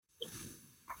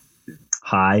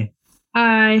Hi,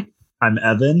 Hi, I'm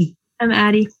Evan, I'm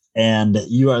Addie. and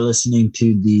you are listening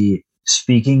to the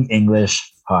Speaking English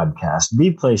podcast,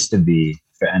 the place to be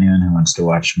for anyone who wants to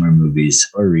watch more movies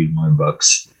or read more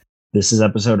books. This is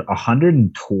episode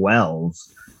 112,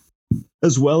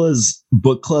 as well as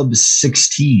Book Club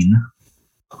 16.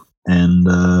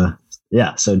 And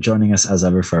so joining us as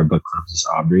ever for our book clubs is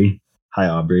Aubrey. Hi,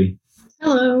 Aubrey.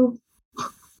 Hello.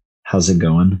 How's it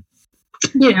going?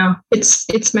 You know,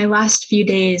 it's my last few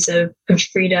days of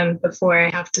freedom before I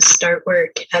have to start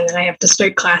work, and then I have to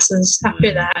start classes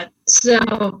after that.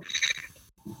 So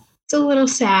it's a little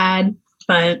sad,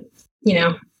 but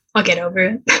I'll get over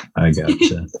it. I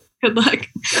gotcha. Good luck.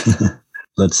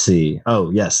 Let's see.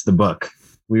 Oh, yes, the book.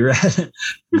 We read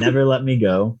Never Let Me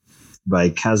Go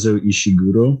by Kazuo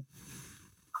Ishiguro,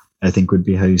 I think would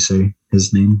be how you say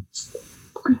his name.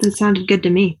 That sounded good to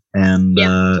me. And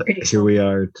pretty here we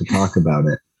are to talk about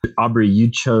it. Aubrey, you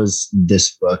chose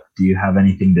this book. Do you have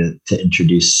anything to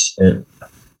introduce it?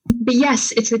 But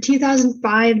yes, it's a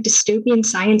 2005 dystopian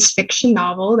science fiction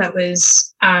novel that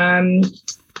was,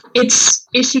 it's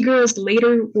Ishiguro's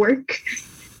later work.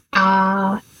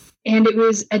 And it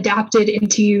was adapted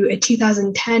into a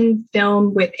 2010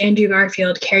 film with Andrew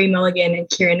Garfield, Carey Mulligan, and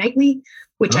Keira Knightley,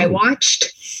 which I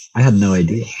watched. I had no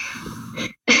idea.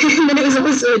 And then it was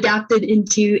also adapted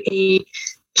into a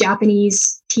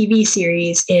Japanese TV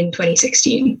series in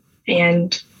 2016.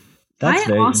 And I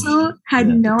also had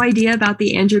no idea about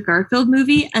the Andrew Garfield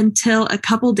movie until a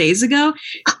couple days ago.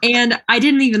 And I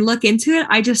didn't even look into it.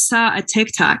 I just saw a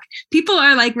TikTok. People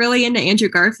are like really into Andrew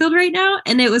Garfield right now.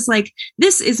 And it was like,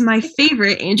 this is my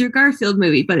favorite Andrew Garfield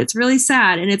movie, but it's really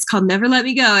sad. And it's called Never Let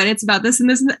Me Go. And it's about this and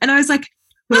this. And I was like,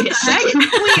 wait a second.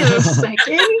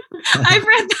 I've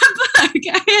read that book.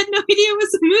 I had no idea it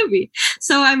was a movie.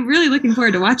 So I'm really looking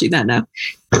forward to watching that now.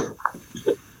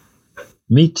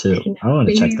 Me too. I want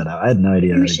to check that out. I had no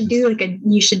idea. You should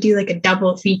do like a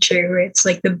double feature where it's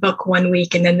like the book one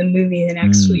week and then the movie the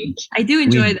next week. I do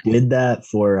enjoy that. We did that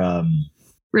for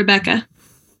Rebecca.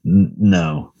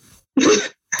 No.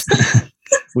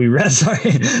 We read.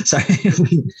 Sorry.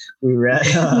 We read.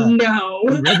 No.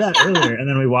 We read that earlier, and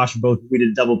then we watched both. We did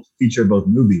a double feature of both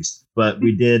movies, but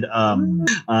we did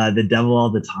The Devil All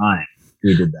the Time.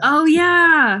 We did that. Oh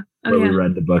yeah. We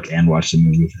read the book and watched the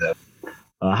movie for that.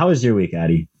 How was your week,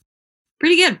 Addie?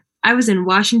 Pretty good. I was in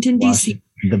Washington, D.C.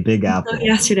 The Big Apple.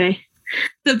 Yesterday.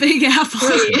 The Big Apple.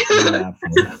 Big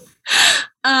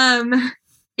Apple.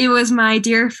 It was my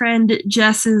dear friend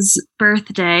Jess's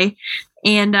birthday.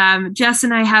 And Jess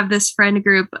and I have this friend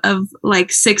group of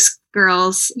like 6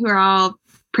 girls who are all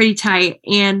pretty tight.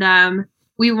 And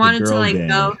we wanted to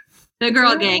go. The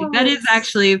girl gang. That is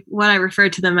actually what I refer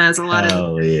to them as a lot of.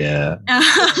 Oh, yeah.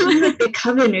 Like the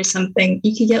coven or something.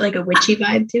 You could get like a witchy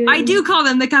vibe to it. I do call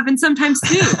them the coven sometimes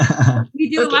too.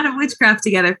 We do a lot of witchcraft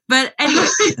together. But anyway,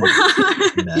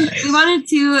 nice. We wanted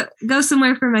to go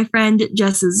somewhere for my friend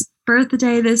Jess's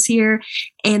birthday this year.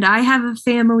 And I have a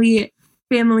family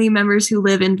members who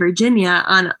live in Virginia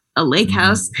on a lake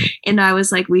house. And I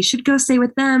was like, we should go stay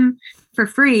with them for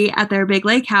free at their big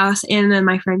lake house. And then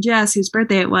my friend Jess, whose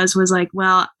birthday it was like,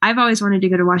 well, I've always wanted to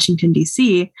go to Washington,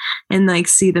 D.C. and like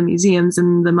see the museums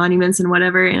and the monuments and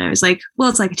whatever. And I was like, well,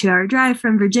 it's like a 2-hour drive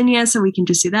from Virginia, so we can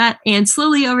just do that. And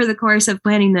slowly over the course of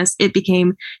planning this, it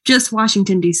became just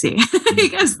Washington, D.C.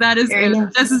 because that is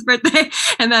Jess's birthday.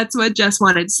 And that's what Jess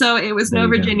wanted. So it was no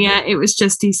Virginia. It was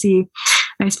just D.C.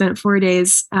 I spent 4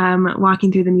 days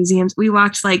walking through the museums. We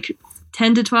walked like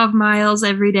 10 to 12 miles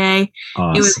every day.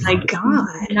 Awesome. It was like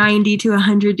 90 to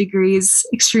 100 degrees,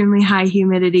 extremely high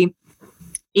humidity.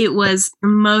 It was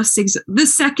the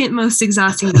second most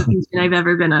exhausting vacation I've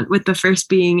ever been on, with the first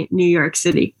being New York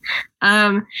City.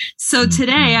 So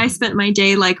today I spent my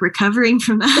day like recovering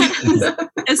from that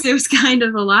as it was kind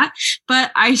of a lot,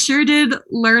 but I sure did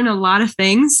learn a lot of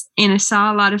things and I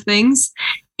saw a lot of things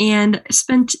and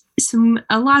spent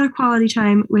a lot of quality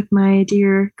time with my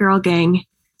dear girl gang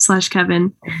 /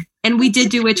 Kevin. And we did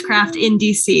do witchcraft in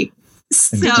DC.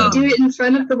 So, did you do it in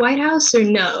front of the White House or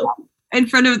no? In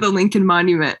front of the Lincoln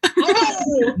Monument.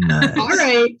 Oh, nice.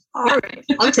 All right.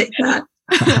 I'll take that.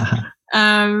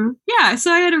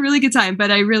 So I had a really good time,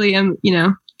 but I really am,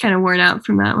 kind of worn out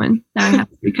from that one. Now I have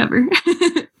to recover.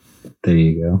 There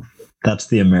you go. That's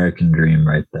the American dream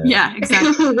right there. Yeah,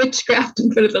 exactly. Witchcraft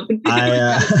in front of the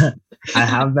Lincoln. I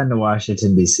have been to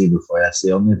Washington, D.C. before. That's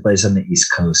the only place on the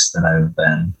East Coast that I've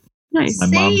been. Nice. My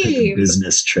mom took a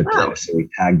business trip there, so we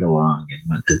tagged along and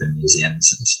went to the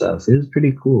museums and stuff. It was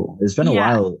pretty cool. It's been a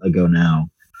while ago now,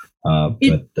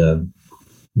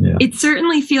 It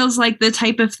certainly feels like the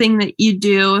type of thing that you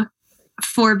do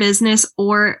for business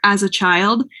or as a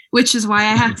child, which is why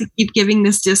I have to keep giving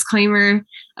this disclaimer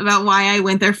about why I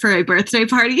went there for a birthday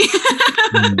party.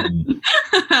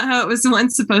 How it was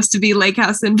once supposed to be Lake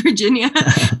House in Virginia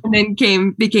and then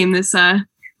became this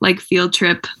like field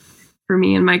trip for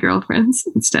me and my girlfriends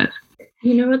instead.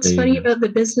 You know what's funny about the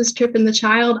business trip and the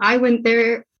child? I went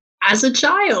there as a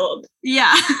child.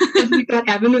 Yeah. We got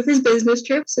Evan with his business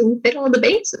trips and we fit all the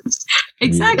bases.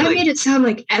 Exactly. That made it sound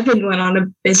like Evan went on a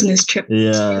business trip.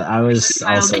 Yeah, I was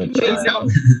also a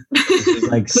child.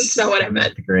 Like that's not what I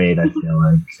meant. Grade, I feel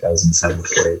like. I was in 7th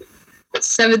grade.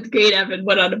 7th grade, Evan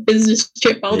went on a business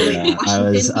trip all the way to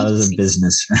Washington. I was a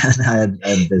businessman. I had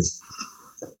business.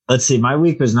 Let's see, my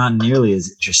week was not nearly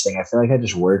as interesting. I feel like I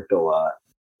just worked a lot.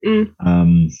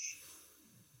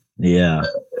 Yeah.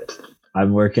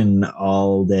 I'm working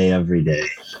all day, every day.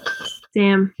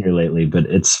 Damn. Here lately, but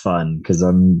it's fun because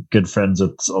I'm good friends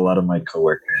with a lot of my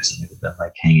coworkers and we've been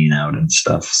like hanging out and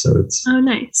stuff. So it's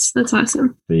nice. That's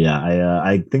awesome. But yeah,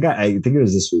 I think it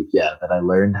was this week. Yeah, that I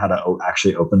learned how to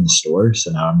actually open the store.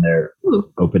 So now I'm there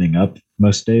opening up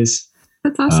most days.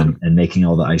 That's awesome. And making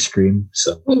all the ice cream.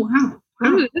 So wow.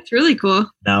 Ooh, that's really cool.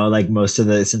 Now, like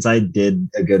since I did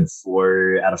a good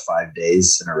 4 out of 5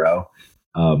 days in a row,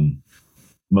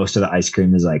 most of the ice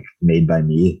cream is like made by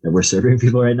me that we're serving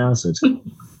people right now. So it's cool.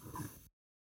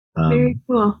 Very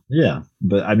cool. Yeah.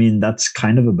 But I mean, that's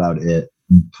kind of about it.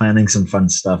 I'm planning some fun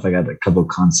stuff. I got a couple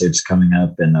concerts coming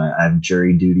up and I have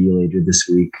jury duty later this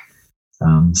week.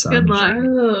 So good luck.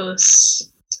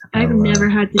 I've never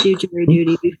had to do jury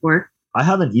duty before. I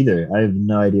haven't either. I have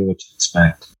no idea what to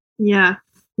expect. Yeah,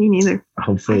 me neither.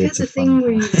 Hopefully it's a thing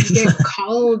where you get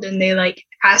called and they like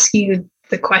ask you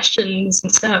the questions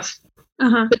and stuff.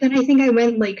 But then I think I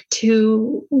went like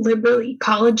too liberally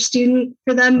college student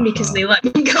for them because they let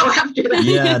me go after that.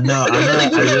 Yeah, no,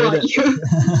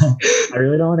 I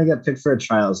really don't want to get picked for a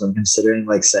trial, so I'm considering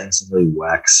like saying some really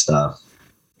whack stuff.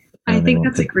 I think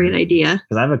that's a great idea.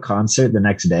 Because I have a concert the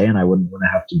next day and I wouldn't want to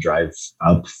have to drive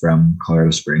up from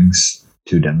Colorado Springs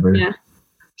to Denver. Yeah.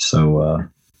 So,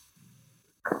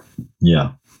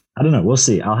 yeah. I don't know. We'll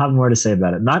see. I'll have more to say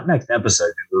about it. Not next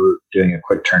episode. We're doing a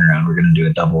quick turnaround. We're going to do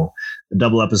a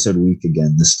double episode week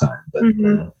again this time. But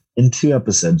in 2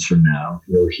 episodes from now,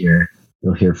 you'll hear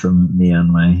from me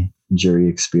on my jury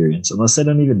experience. Unless they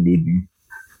don't even need me.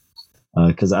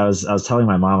 Because I was telling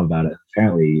my mom about it.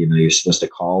 Apparently, you're supposed to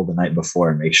call the night before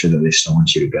and make sure that they still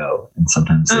want you to go. And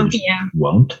sometimes they just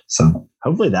won't. So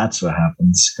hopefully that's what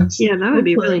happens. Yeah, that would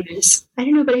be really nice. I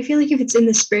don't know, but I feel like if it's in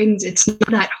the Springs, it's not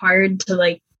that hard to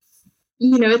like.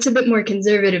 It's a bit more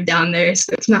conservative down there,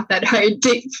 so it's not that hard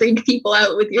to freak people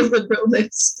out with your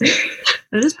liberalness.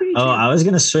 That is pretty true. I was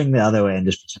going to swing the other way and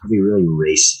just pretend to be really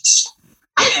racist.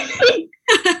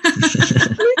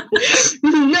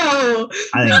 No.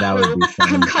 I think that would be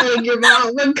funny.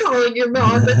 I'm calling your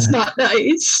mom. That's not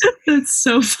nice. That's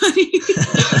so funny.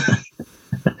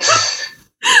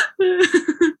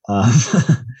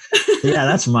 Yeah,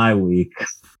 that's my week.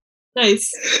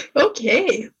 Nice.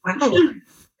 Okay.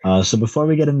 Wow. So before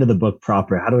we get into the book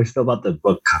proper, how do we feel about the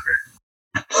book cover?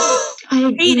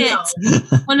 I hate it.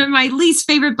 One of my least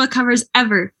favorite book covers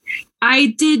ever.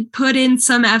 I did put in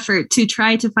some effort to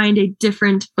try to find a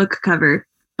different book cover,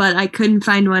 but I couldn't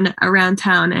find one around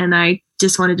town and I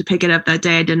just wanted to pick it up that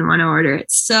day. I didn't want to order it.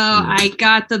 So I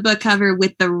got the book cover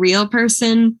with the real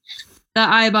person, the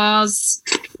eyeballs,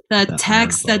 the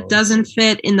text that doesn't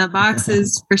fit in the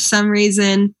boxes for some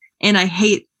reason, and I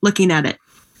hate looking at it.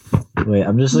 Wait,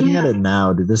 I'm just looking at it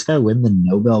now. Did this guy win the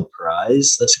Nobel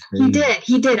Prize? That's crazy.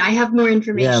 He did. I have more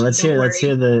information. Yeah, let's hear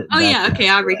the. Oh yeah, okay,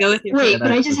 Aubrey, go with your. Wait,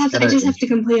 but I just have to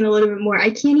complain a little bit more. I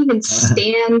can't even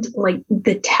stand like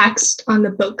the text on the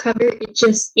book cover.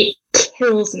 It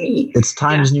kills me. It's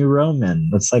Times New Roman.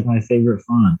 That's like my favorite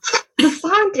font. The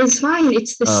font is fine.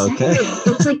 It's the setting.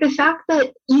 It's like the fact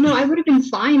that I would have been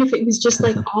fine if it was just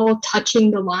like all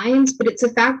touching the lines, but it's the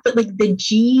fact that like the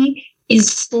G is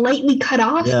slightly cut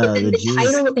off, but then the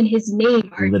title and his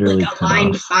name are like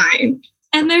aligned fine.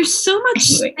 And there's so much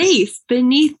space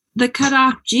beneath the cut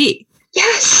off G.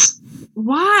 Yes.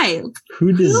 Why?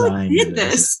 Who did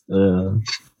this?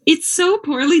 It's so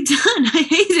poorly done. I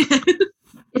hate it.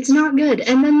 It's not good.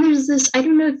 And then there's this, I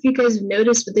don't know if you guys have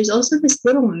noticed, but there's also this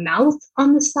little mouth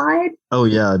on the side. Oh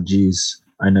yeah, geez.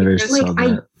 I never saw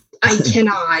that. I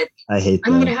cannot. I hate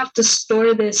that. I'm going to have to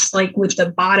store this like with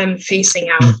the bottom facing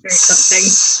out or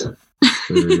something.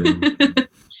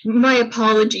 My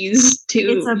apologies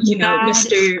to,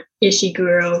 Mr.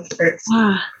 Ishiguro.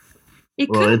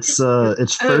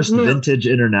 It's First Vintage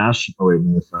International.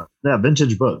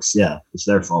 Vintage Books. Yeah, it's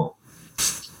their fault.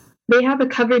 They have a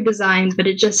cover design, but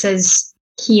it just says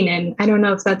Keenan. I don't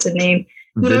know if that's a name.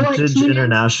 You know what, Vintage Keenan?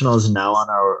 International is now on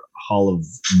our Hall of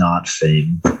Not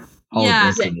fame. Hall Yeah.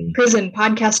 of Infamy.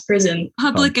 Podcast Prison.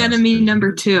 Public Podcast Enemy Prison.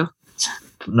 number 2.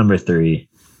 Number 3.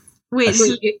 Wait,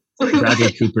 so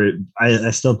Bradley Cooper.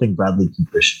 I still think Bradley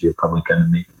Cooper should be a Public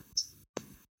Enemy.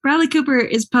 Bradley Cooper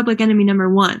is Public Enemy number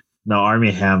 1. No,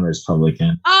 Army Hammer is Public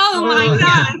Enemy. Oh my Oh, God.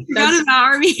 I forgot that's- about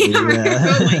Army Hammer. Yeah.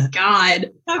 Oh my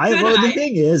God. How could The I?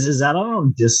 thing is that I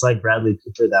don't dislike Bradley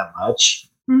Cooper that much.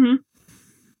 Mhm.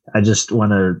 I just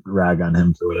want to rag on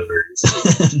him for whatever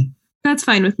reason. That's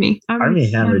fine with me. Army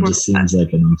Hammer on board just with that. seems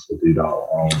like an awful dude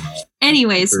all in all.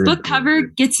 Anyways, Very book good. cover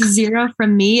gets 0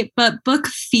 from me, but book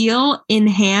feel in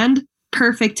hand,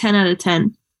 perfect 10 out of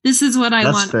 10. This is what I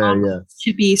That's want fair, all yeah.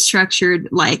 to be structured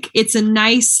like. It's a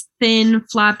nice, thin,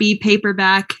 floppy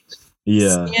paperback,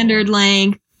 Yeah. standard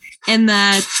length, and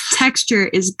the texture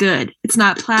is good. It's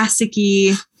not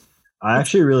plasticky. I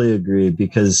actually really agree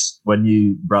because when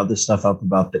you brought this stuff up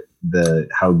about the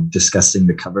how disgusting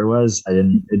the cover was,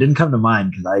 it didn't come to mind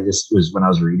because I just was when I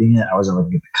was reading it, I wasn't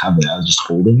looking at the cover, I was just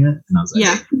holding it, and I was like,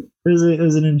 Yeah. it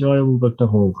was an enjoyable book to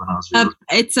hold when I was reading.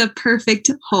 It's a perfect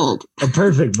hold. A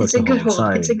perfect book It's a to good hold. hold.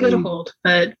 Sorry. It's a good hold,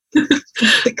 but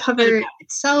the cover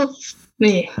itself,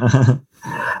 meh. All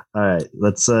right,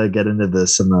 let's get into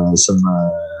some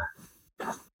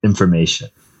information.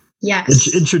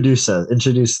 Yes. Introduce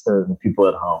the people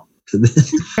at home to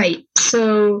this. Right.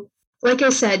 So, like I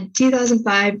said,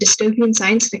 2005 dystopian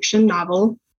science fiction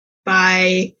novel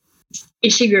by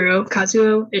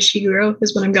Kazuo Ishiguro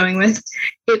is what I'm going with.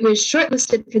 It was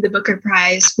shortlisted for the Booker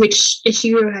Prize, which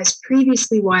Ishiguro has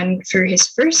previously won for his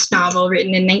first novel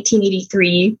written in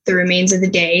 1983, The Remains of the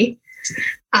Day.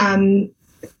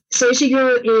 So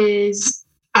Ishiguro is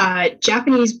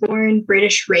Japanese-born,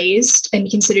 British-raised, and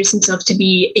considers himself to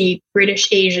be a British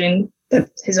Asian,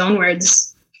 his own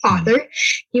words, author.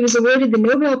 He was awarded the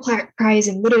Nobel Prize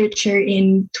in Literature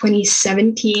in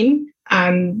 2017,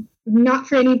 not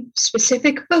for any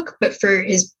specific book, but for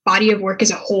his body of work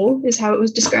as a whole, is how it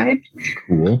was described.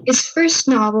 Cool. His first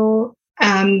novel,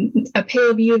 A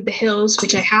Pale View of the Hills,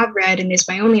 which I have read and is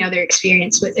my only other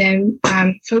experience with him,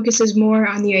 focuses more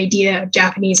on the idea of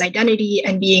Japanese identity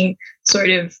and being sort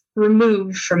of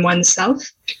removed from oneself.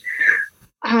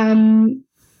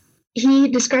 He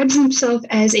describes himself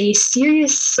as a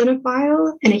serious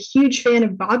cinephile and a huge fan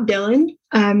of Bob Dylan.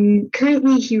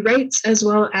 Currently, he writes as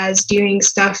well as doing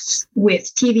stuff with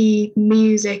TV,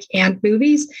 music, and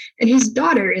movies. And his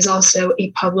daughter is also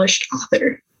a published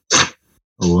author.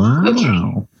 Wow.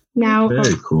 Okay. Now,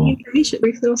 Very cool. Information. a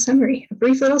brief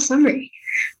little summary.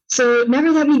 So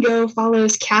Never Let Me Go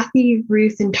follows Kathy,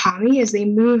 Ruth, and Tommy as they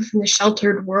move from the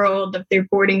sheltered world of their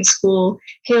boarding school,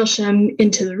 Hailsham,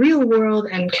 into the real world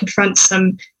and confront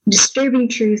some disturbing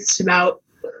truths about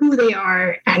who they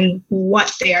are and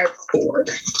what they are for.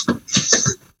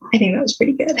 I think that was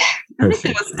pretty good. I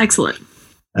think that was excellent.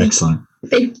 Excellent.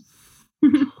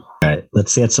 All right,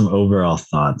 let's get some overall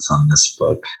thoughts on this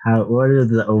book. What are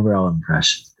the overall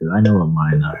impressions? Because I know what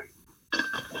mine are.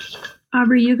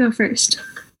 Aubrey, you go first.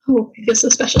 Oh, I feel so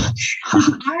special.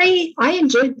 I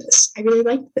enjoyed this. I really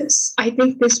liked this. I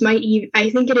think I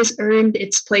think it has earned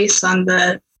its place on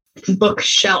the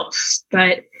bookshelf,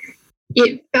 but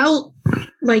it felt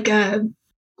like a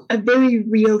very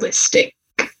realistic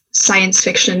science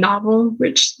fiction novel,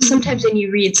 which sometimes when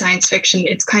you read science fiction,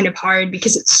 it's kind of hard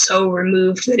because it's so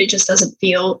removed that it just doesn't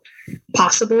feel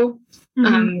possible.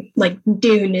 Like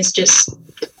Dune is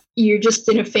you're just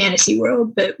in a fantasy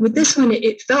world, but with this one,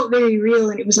 it felt very real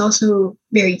and it was also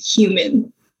very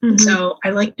human. So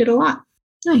I liked it a lot.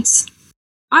 Nice.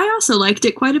 I also liked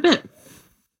it quite a bit.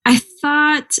 I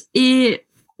thought it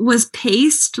was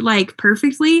paced like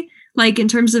perfectly, like in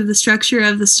terms of the structure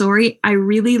of the story. I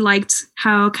really liked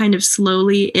how kind of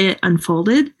slowly it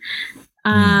unfolded.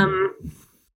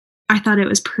 I thought it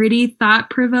was pretty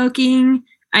thought-provoking.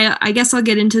 I guess I'll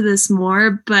get into this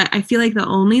more, but I feel like the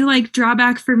only like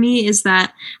drawback for me is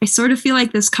that I sort of feel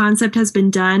like this concept has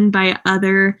been done by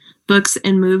other books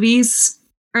and movies,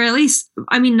 or at least,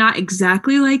 I mean, not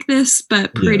exactly like this,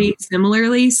 but pretty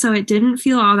similarly. So it didn't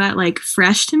feel all that like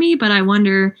fresh to me, but I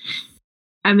wonder,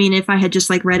 I mean, if I had just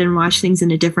like read and watched things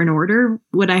in a different order,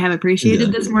 would I have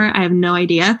appreciated this more? I have no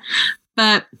idea,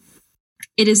 but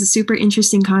it is a super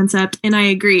interesting concept. And I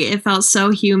agree. It felt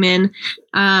so human.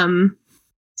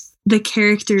 The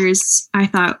characters, I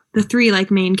thought the three like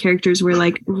main characters were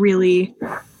like really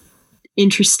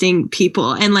interesting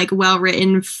people and like well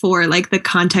written for like the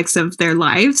context of their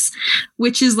lives,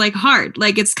 which is like hard.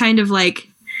 Like it's kind of like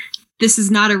this is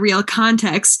not a real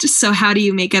context. So how do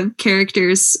you make up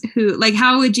characters who, like,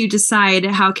 how would you decide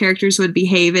how characters would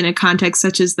behave in a context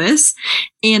such as this?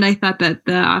 And I thought that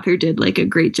the author did like a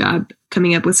great job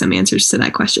coming up with some answers to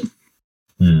that question.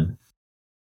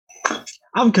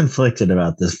 I'm conflicted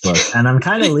about this book, and I'm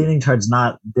kind of leaning towards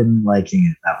didn't liking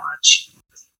it that much.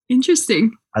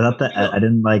 Interesting. I thought that I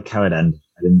didn't like how it ended.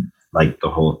 I didn't like the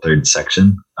whole third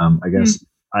section. I guess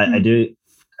I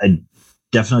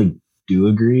definitely do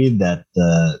agree that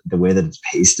the way that it's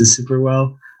paced is super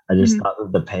well. I just thought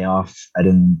that the payoff, I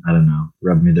don't know,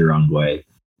 rubbed me the wrong way.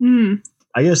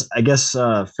 I guess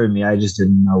for me, I just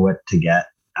didn't know what to get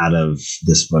out of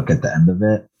this book at the end of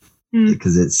it,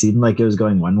 because it seemed like it was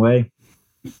going one way.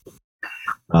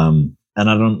 And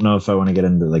I don't know if I want to get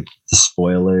into like the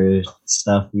spoiler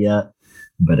stuff yet,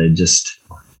 but it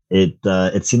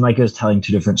seemed like it was telling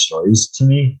two different stories to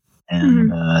me,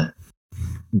 and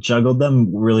juggled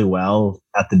them really well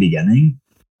at the beginning,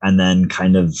 and then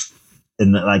kind of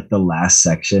in the last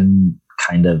section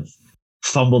kind of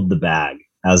fumbled the bag,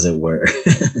 as it were.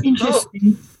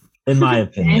 Interesting. In my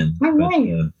opinion. But,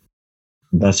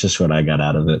 that's just what I got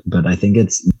out of it. But I think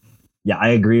I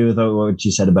agree with what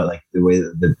you said about like the way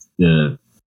that the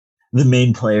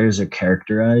main players are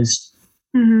characterized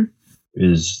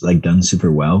is like done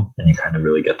super well, and you kind of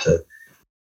really get to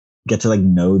like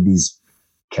know these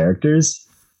characters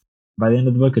by the end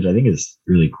of the book, which I think is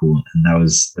really cool, and that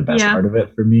was the best part of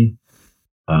it for me.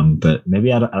 But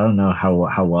maybe I don't know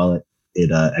how well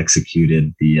it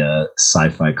executed the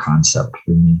sci-fi concept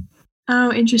for me.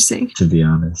 Oh, interesting. To be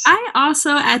honest, I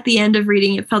also at the end of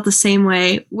reading it felt the same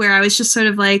way, where I was just sort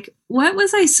of like, what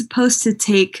was I supposed to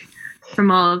take from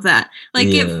all of that? Like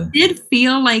it did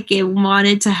feel like it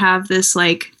wanted to have this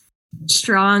like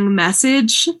strong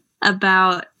message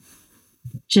about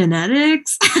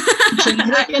genetics.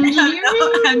 Genetic engineering?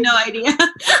 I have no idea.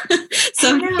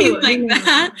 Something like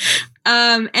that.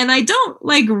 And I don't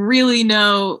like really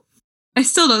know. I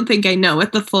still don't think I know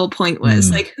what the full point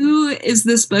was. Like, who is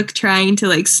this book trying to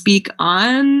like speak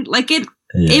on? Like it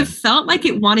felt like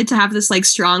it wanted to have this like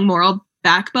strong moral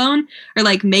backbone, or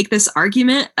like make this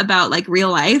argument about like real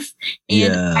life.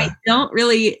 And I don't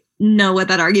really know what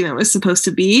that argument was supposed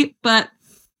to be, but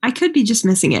I could be just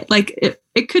missing it. Like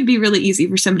it could be really easy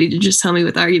for somebody to just tell me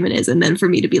what the argument is, and then for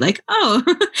me to be like, oh,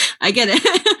 I get it.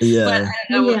 But I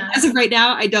don't know. As of right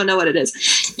now, I don't know what it is.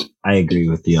 I agree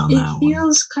with you on that one. It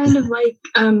feels kind of like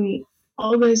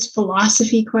all those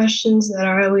philosophy questions that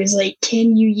are always like,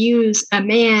 can you use a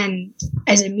man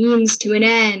as a means to an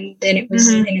end? And it was,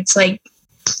 and it's like,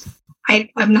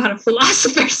 I'm not a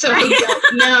philosopher, so I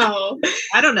don't know.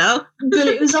 I don't know. But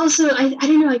it was also, I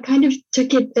don't know, I kind of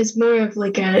took it as more of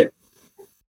like how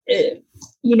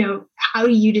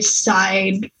do you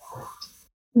decide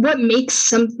what makes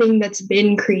something that's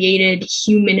been created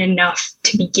human enough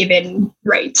to be given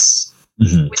rights?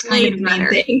 Was kind of the main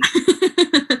thing.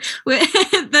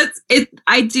 That's it.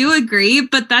 I do agree,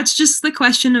 but that's just the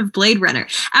question of Blade Runner.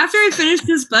 After I finished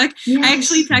this book, I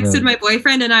actually texted my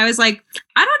boyfriend and I was like,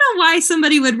 I don't know why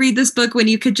somebody would read this book when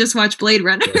you could just watch Blade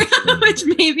Runner, which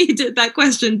maybe did that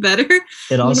question better.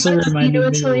 It also reminded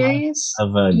me of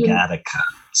Gattaca.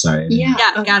 Sorry. Yeah,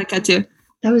 Gattaca too.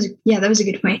 That was a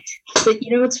good point. But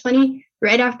you know what's funny?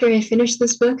 Right after I finished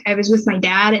this book, I was with my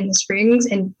dad in the Springs,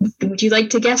 and would you like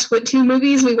to guess what two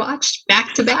movies we watched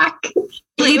back to back?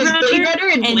 Blade Runner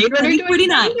and Blade Runner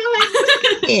 2049.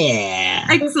 Yeah.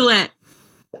 Excellent.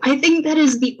 I think that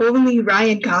is the only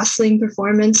Ryan Gosling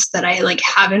performance that I like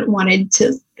haven't wanted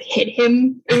to hit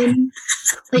him in.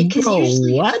 Like, because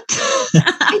what?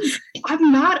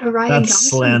 I'm not a Ryan Gosling. That's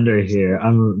slander here.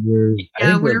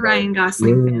 We're Ryan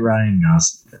Gosling. We're Ryan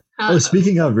Gosling.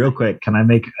 Speaking of, real quick, can I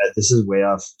make this is way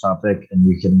off topic, and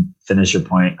you can finish your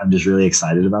point. I'm just really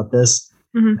excited about this.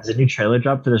 There's a new trailer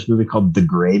dropped for this movie called The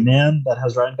Gray Man that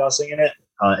has Ryan Gosling in it,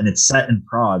 and it's set in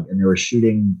Prague, and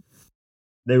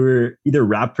they were either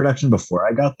wrapped production before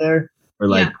I got there, or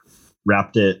like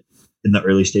wrapped it in the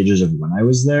early stages of when I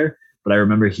was there. But I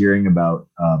remember hearing about,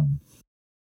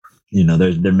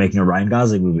 they're making a Ryan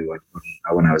Gosling movie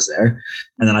when I was there,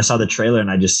 and then I saw the trailer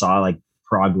and I just saw like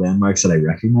Prague landmarks that I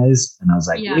recognized, and I was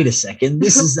like, wait a second,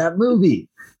 this is that movie.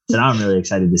 So now I'm really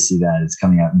excited to see that. It's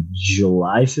coming out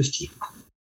July 15th.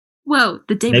 Whoa,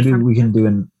 the day maybe we can do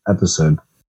an episode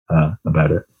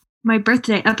about it. My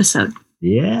birthday episode.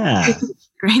 Yeah.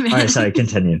 Great, man. All right, sorry,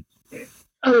 continue.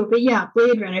 Oh, but yeah,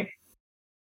 Blade Runner.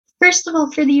 First of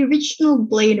all, for the original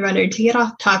Blade Runner, to get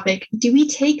off topic, do we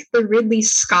take the Ridley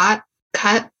Scott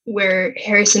cut where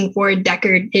Harrison Ford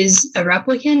Deckard is a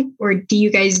replicant, or do you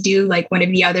guys do like one of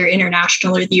the other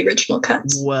international or the original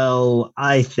cuts? Well,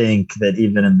 I think that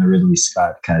even in the Ridley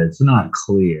Scott cut, it's not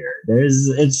clear.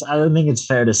 I don't think it's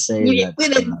fair to say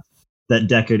that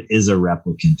Deckard is a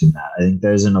replicant in that. I think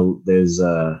there's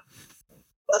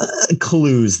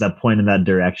clues that point in that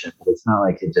direction, but it's not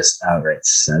like it just outright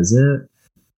says it.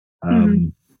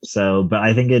 So, but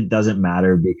I think it doesn't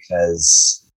matter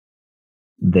because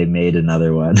they made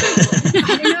another one.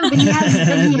 I don't know, but he has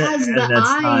the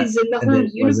eyes and the whole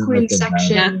unicorn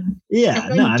section. Yeah,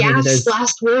 and then Gaff's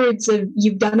last words of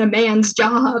 "You've done a man's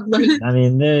job." Like, I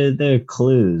mean, they're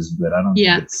clues, but I don't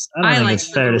think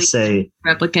it's fair to say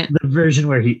replicant. The version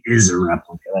where he is a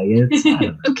replicant.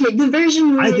 Like, okay, the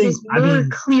version where it is more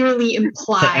clearly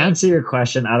implied. To answer your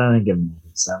question, I don't think it means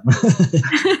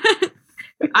something.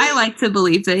 I like to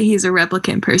believe that he's a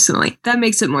replicant personally. That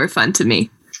makes it more fun to me.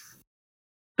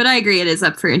 But I agree, it is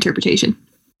up for interpretation.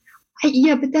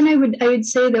 Yeah, but then I would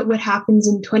say that what happens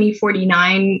in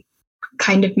 2049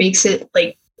 kind of makes it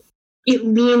like it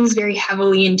leans very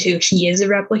heavily into he is a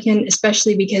replicant,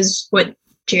 especially because what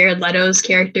Jared Leto's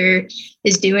character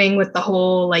is doing with the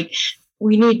whole like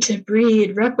we need to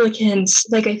breed replicants.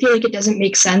 Like I feel like it doesn't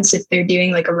make sense if they're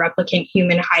doing like a replicant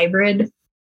human hybrid.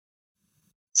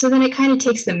 So then it kind of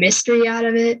takes the mystery out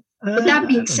of it. But that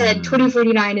being said,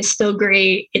 2049 is still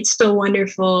great. It's still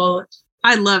wonderful.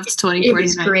 I loved 2049. It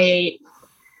was great.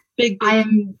 Big. I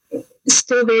am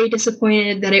still very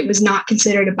disappointed that it was not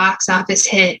considered a box office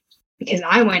hit because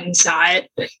I went and saw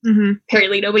it. Mm-hmm.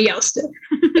 Apparently nobody else did.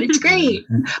 But it's great.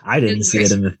 I didn't see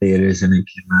it in the theaters when it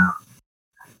came out.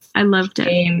 I loved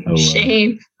it.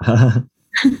 Shame.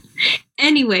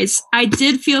 Anyways, I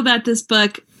did feel that this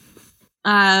book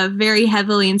very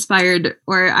heavily inspired,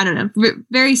 or I don't know,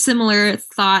 very similar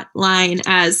thought line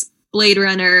as Blade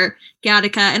Runner,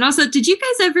 Gattaca, and also, did you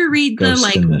guys ever read Ghost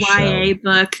the YA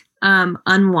book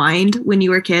Unwind when you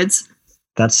were kids?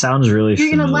 That sounds really You're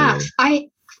familiar. Gonna laugh.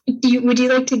 Would you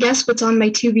like to guess what's on my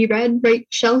to be read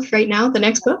shelf right now? The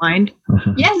next book? Unwind.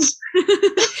 Yes.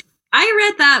 I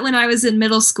read that when I was in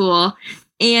middle school,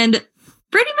 and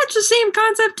pretty much the same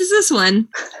concept as this one.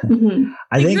 Mm-hmm.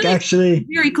 I think really, actually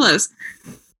very close.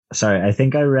 Sorry, I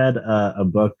think I read a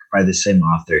book by the same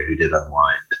author who did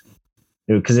Unwind,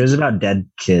 because it was about dead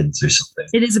kids or something.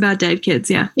 It is about dead kids,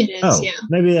 yeah. It is, yeah.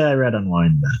 Maybe I read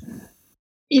Unwind then.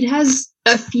 It has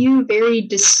a few very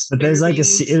disturbing. But there's like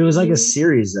it was like a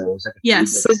series though. It was like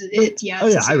yes. Yeah. Oh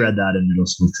yeah, I read that in middle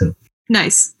school too.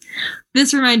 Nice.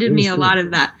 This reminded me a lot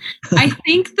of that. I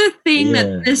think the thing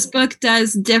that this book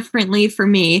does differently for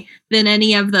me than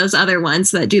any of those other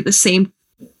ones that do the same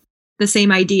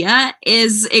idea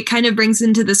is it kind of brings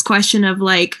into this question of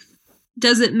like,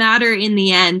 does it matter in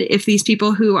the end if these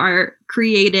people who are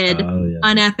created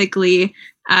unethically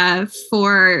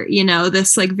for,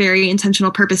 this like very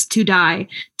intentional purpose to die,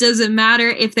 does it matter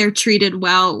if they're treated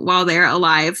well while they're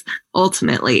alive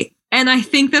ultimately? And I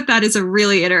think that is a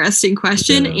really interesting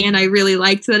question. Yeah. And I really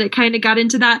liked that it kind of got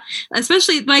into that,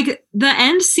 especially like the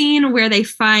end scene where they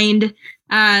find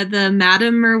the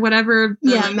madam or whatever.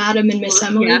 Madam and Miss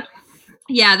Emily.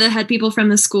 Yeah, the head people from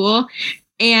the school.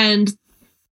 And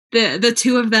the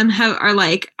two of them are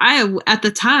like, at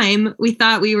the time, we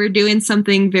thought we were doing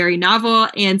something very novel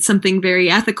and something very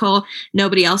ethical.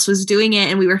 Nobody else was doing it,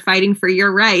 and we were fighting for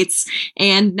your rights.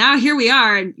 And now here we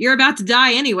are, and you're about to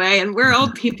die anyway, and we're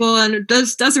old people, and it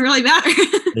doesn't really matter.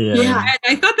 Yeah. And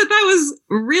I thought that was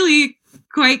really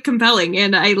quite compelling,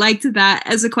 and I liked that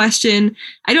as a question.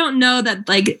 I don't know that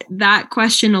like that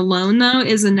question alone, though,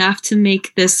 is enough to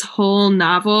make this whole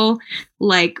novel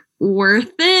like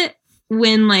worth it.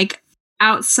 When like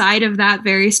outside of that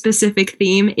very specific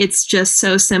theme, it's just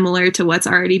so similar to what's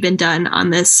already been done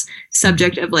on this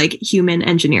subject of like human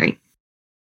engineering.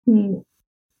 So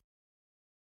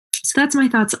that's my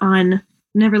thoughts on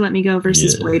Never Let Me Go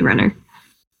versus Blade Runner.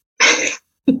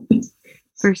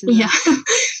 Yeah.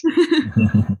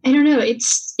 I don't know.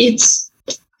 It's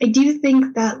I do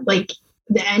think that like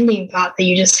the ending thought that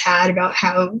you just had about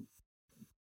how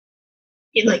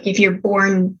like if you're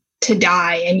born to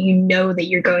die and you know that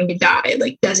you're going to die,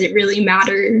 like does it really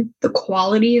matter the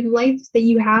quality of life that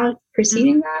you have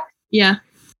preceding that? Yeah,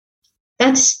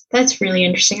 that's really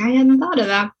interesting. I hadn't thought of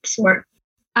that before.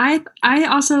 I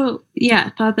also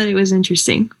thought that it was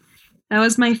interesting. That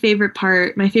was my favorite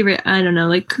part, I don't know,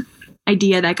 like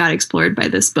idea that got explored by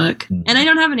this book. And I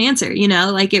don't have an answer,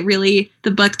 like it really, the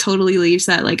book totally leaves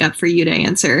that like up for you to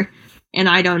answer, and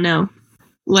I don't know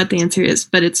what the answer is,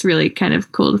 but it's really kind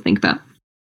of cool to think about.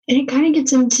 And it kind of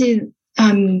gets into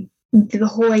the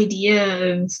whole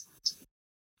idea of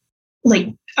like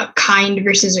a kind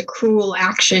versus a cruel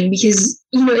action, because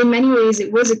in many ways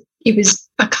it was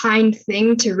a kind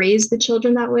thing to raise the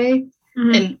children that way.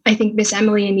 Mm-hmm. And I think Miss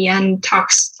Emily in the end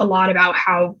talks a lot about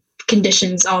how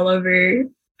conditions all over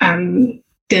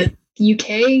the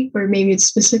UK, or maybe it's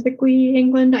specifically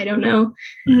England, I don't know,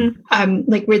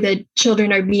 like where the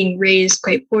children are being raised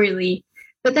quite poorly.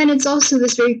 But then it's also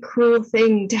this very cruel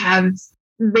thing to have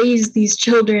raised these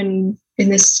children in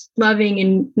this loving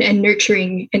and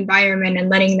nurturing environment and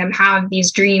letting them have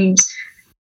these dreams,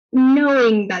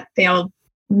 knowing that they'll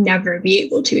never be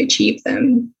able to achieve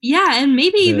them. Yeah, and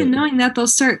maybe even knowing that they'll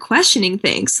start questioning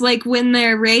things, like when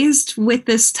they're raised with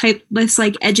this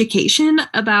like education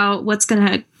about what's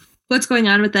going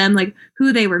on with them, like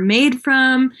who they were made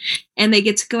from, and they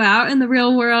get to go out in the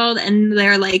real world and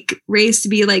they're like raised to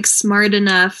be like smart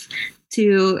enough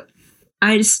to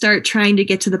start trying to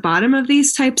get to the bottom of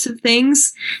these types of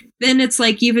things. Then it's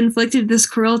like you've inflicted this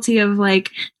cruelty of like,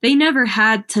 they never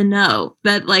had to know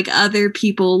that like other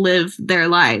people live their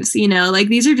lives, like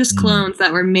these are just clones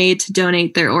that were made to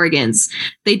donate their organs.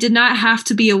 They did not have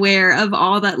to be aware of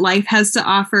all that life has to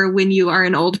offer when you are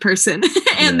an old person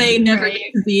and they never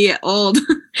get to be old,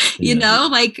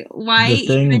 like why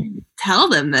even tell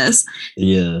them this?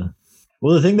 Yeah.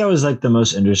 Well, the thing that was like the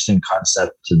most interesting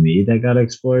concept to me that got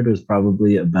explored was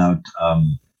probably about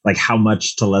like how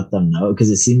much to let them know, because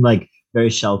it seemed like very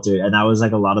sheltered, and that was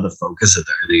like a lot of the focus of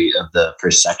the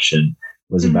first section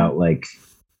was about like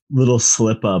little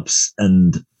slip ups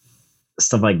and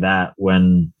stuff like that.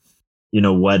 When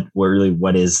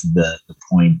what is the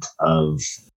point of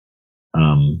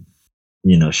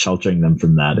sheltering them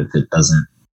from that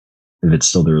if it's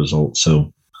still the result.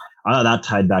 So that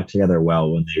tied back together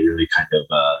well when they really kind of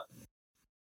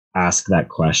ask that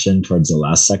question towards the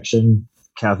last section.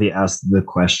 Kathy asked the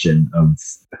question of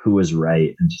who was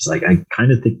right, and she's like, I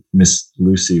kind of think Miss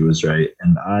Lucy was right,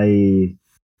 and I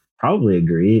probably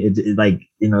agree. It like,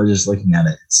 just looking at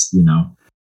it, it's,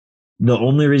 the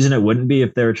only reason it wouldn't be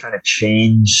if they were trying to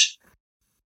change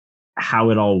how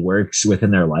it all works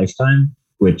within their lifetime,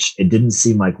 which it didn't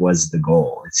seem like was the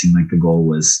goal. It seemed like the goal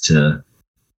was to,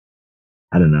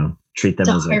 I don't know, treat them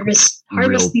as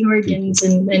harvest the organs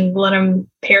and let them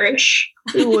perish.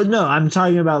 Well, no, I'm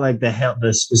talking about like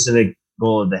the specific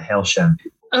goal of the Hailsham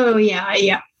people. Oh yeah.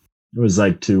 It was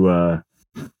like to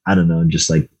I don't know, just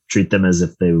like treat them as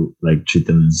if they like treat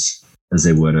them as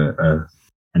they would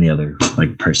any other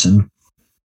like person.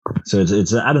 So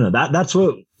it's I don't know, that's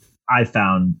what I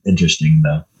found interesting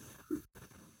though.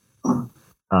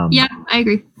 Yeah, I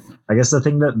agree. I guess the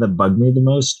thing that bugged me the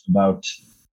most about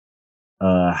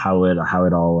how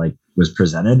it all like was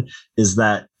presented is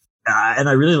that, and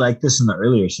I really like this in the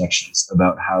earlier sections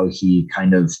about how he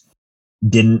kind of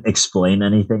didn't explain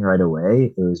anything right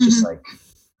away. It was just like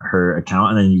her account,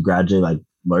 and then you gradually like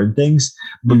learn things.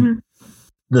 But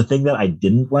the thing that I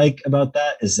didn't like about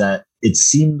that is that it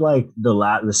seemed like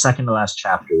the second to last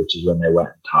chapter, which is when they went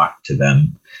and talked to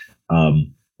them,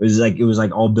 it was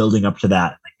like all building up to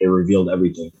that. Like they revealed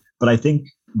everything. But I think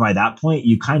by that point,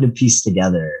 you kind of piece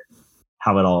together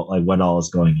how it all, like what all is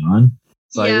going on.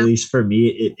 So at least for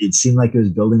me, it seemed like it was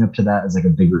building up to that as like a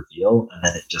big reveal, and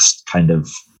then it just kind of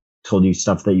told you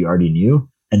stuff that you already knew,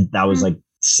 and that was like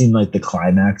seemed like the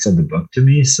climax of the book to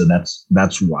me. So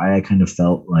that's why I kind of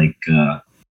felt like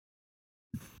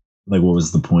what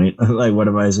was the point? Like, what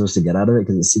am I supposed to get out of it?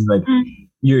 Because it seemed like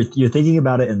you're thinking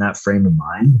about it in that frame of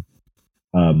mind.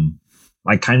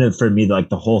 Like kind of for me, like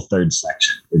the whole third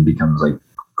section, it becomes like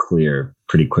clear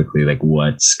pretty quickly, like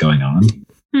what's going on.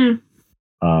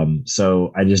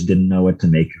 So I just didn't know what to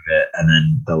make of it. And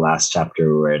then the last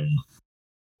chapter when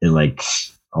it like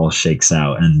all shakes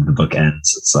out and the book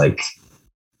ends, it's like,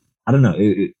 I don't know.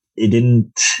 It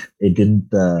didn't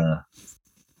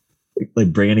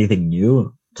like bring anything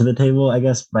new to the table, I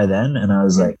guess, by then. And I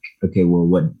was like, okay, well,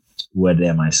 what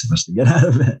am I supposed to get out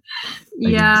of it?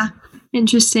 Yeah.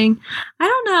 Interesting. I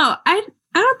don't know. I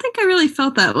don't think I really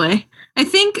felt that way. I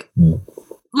think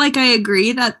like I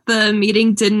agree that the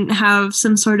meeting didn't have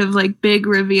some sort of like big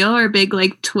reveal or big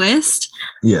like twist.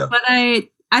 Yeah. But I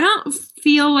don't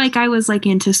feel like I was like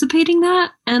anticipating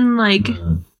that and like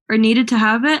or needed to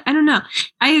have it. I don't know.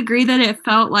 I agree that it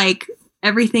felt like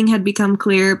everything had become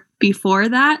clear before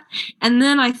that. And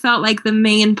then I felt like the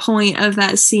main point of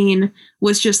that scene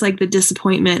was just like the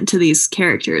disappointment to these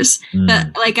characters.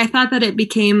 That like I thought that it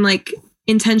became like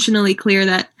intentionally clear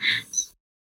that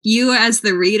you as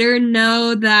the reader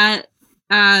know that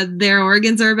their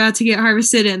organs are about to get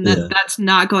harvested and that's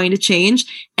not going to change.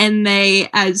 And they,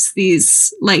 as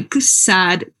these like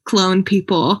sad clone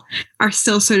people, are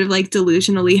still sort of like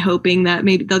delusionally hoping that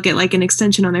maybe they'll get like an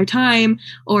extension on their time,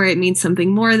 or it means something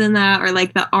more than that, or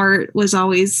like the art was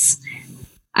always,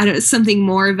 I don't know, something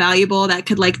more valuable that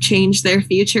could like change their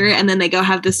future. And then they go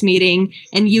have this meeting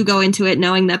and you go into it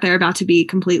knowing that they're about to be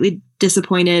completely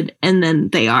disappointed, and then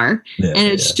they are. And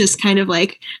it's just kind of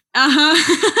like,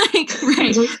 like,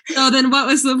 right. So then what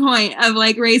was the point of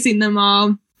like raising them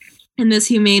all in this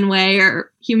humane way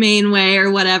or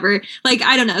whatever? Like,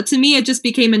 I don't know. To me, it just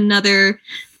became another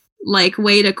like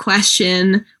way to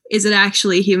question, is it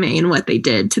actually humane what they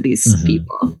did to these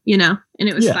people, you know? And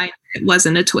it was fine. It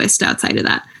wasn't a twist outside of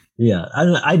that. Yeah,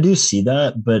 I do see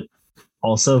that, but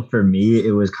also for me,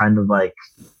 it was kind of like,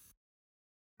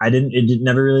 it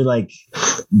never really like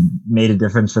made a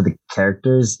difference for the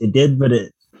characters. It did, but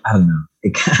I don't know.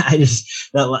 I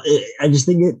just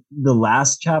think the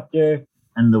last chapter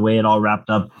and the way it all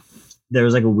wrapped up, there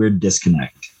was like a weird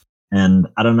disconnect. And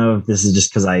I don't know if this is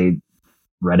just because I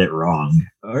read it wrong,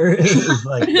 or it was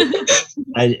like,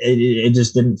 it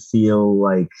just didn't feel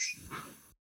like,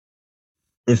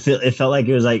 it felt like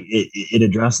it was like it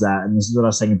addressed that. And this is what I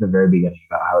was saying at the very beginning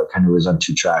about how it kind of was on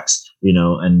two tracks, you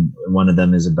know, and one of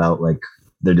them is about like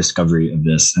their discovery of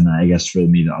this. And I guess for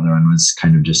me, the other one was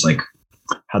kind of just like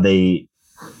how they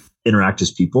interact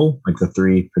as people, like the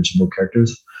three principal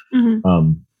characters.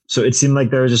 So it seemed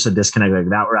like there was just a disconnect, like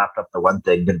that wrapped up the one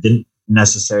thing, but it didn't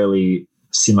necessarily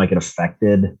seem like it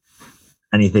affected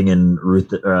anything in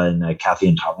Kathy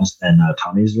and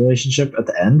Tommy's relationship at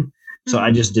the end. So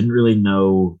I just didn't really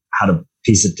know how to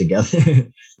piece it together.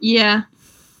 Yeah.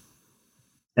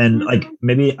 And like,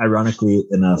 maybe ironically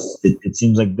enough, it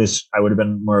seems like this, I would have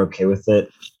been more okay with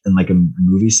it in like a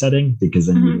movie setting, because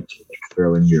then you get to like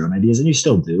throw in your own ideas, and you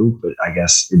still do, but I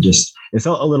guess it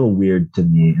felt a little weird to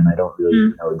me, and I don't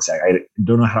really know exactly. I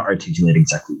don't know how to articulate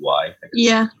exactly why.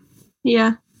 Yeah.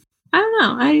 Yeah. I don't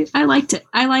know. I liked it.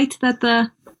 I liked that the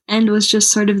end was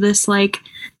just sort of this like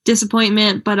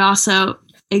disappointment, but also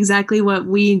exactly what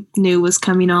we knew was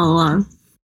coming all along.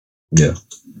 Yeah.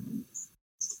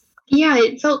 Yeah,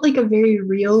 it felt like a very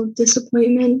real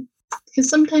disappointment, because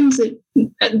sometimes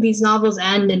these novels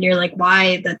end and you're like,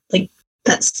 why that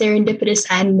serendipitous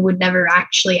end would never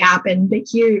actually happen. But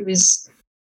here it was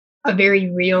a very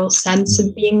real sense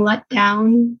of being let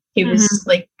down. It was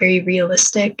like very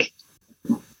realistic.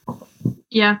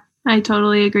 Yeah, I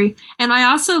totally agree. And I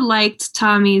also liked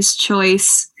Tommy's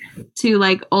choice to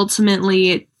like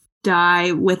ultimately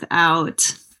die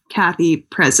without Kathy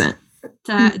present,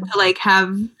 to like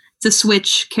have to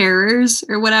switch carers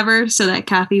or whatever, so that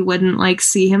Kathy wouldn't like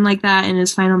see him like that in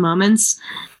his final moments.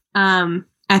 I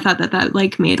thought that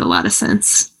like made a lot of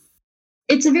sense.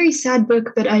 It's a very sad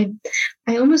book, but I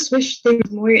almost wish there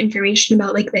was more information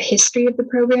about like the history of the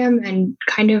program and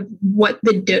kind of what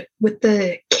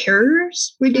the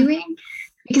carers were doing,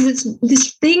 because it's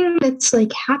this thing that's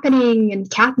like happening, and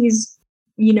Kathy's,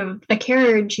 you know, a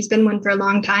carer, and she's been one for a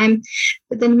long time,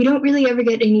 but then we don't really ever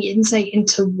get any insight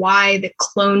into why the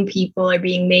clone people are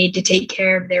being made to take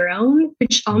care of their own,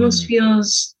 which almost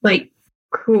feels like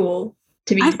cruel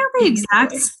to be. I feel the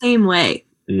exact same way.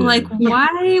 Yeah. Like,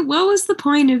 why? What was the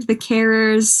point of the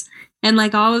carers and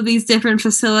like all of these different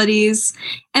facilities?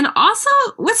 And also,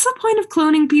 what's the point of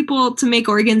cloning people to make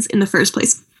organs in the first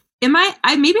place?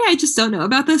 Maybe I just don't know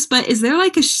about this, but is there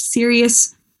like a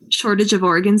serious shortage of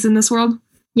organs in this world?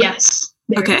 Yes.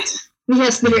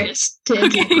 Yes, there is, to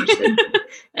answer your question.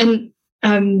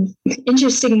 And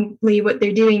interestingly, what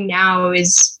they're doing now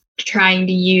is trying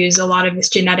to use a lot of this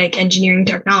genetic engineering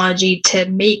technology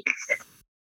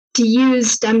to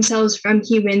use stem cells from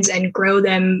humans and grow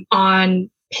them on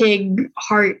pig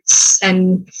hearts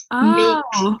and make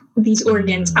these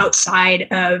organs outside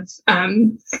of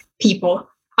people.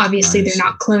 Obviously, they're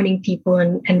not cloning people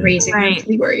and raising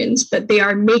the organs, but they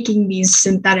are making these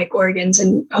synthetic organs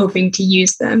and hoping to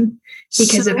use them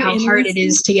because of how hard it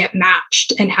is to get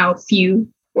matched and how few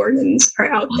organs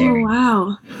are out there. Oh,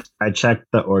 wow. I checked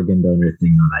the organ donor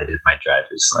thing when I did my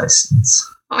driver's license.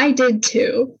 I did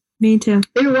too. Me too.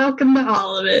 They're welcome to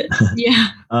all of it. Yeah.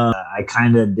 I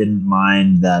kind of didn't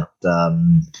mind that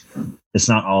it's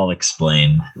not all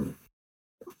explained.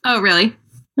 Oh, really?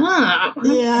 Oh.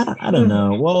 Yeah, I don't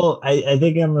know. Well, I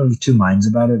think I'm of two minds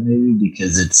about it, maybe,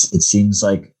 because it seems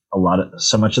like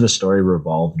so much of the story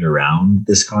revolved around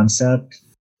this concept.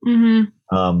 Mm-hmm.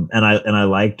 And I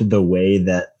liked the way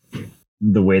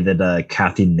that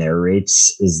Kathy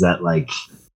narrates is that like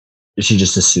she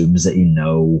just assumes that you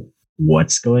know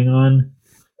what's going on.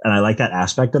 and I like that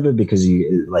aspect of it because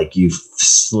you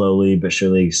slowly but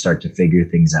surely start to figure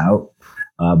things out.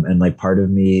 And like part of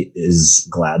me is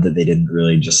glad that they didn't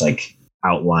really just like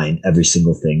outline every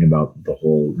single thing about the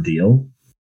whole deal.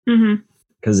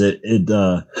 Because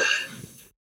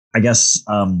I guess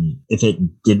if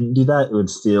it didn't do that, it would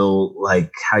feel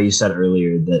like how you said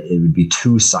earlier that it would be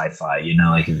too sci-fi, you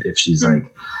know, like if she's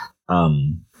like,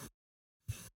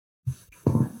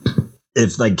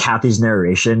 if like Kathy's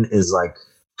narration is like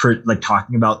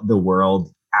talking about the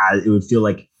world as it would feel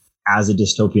like as a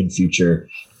dystopian future,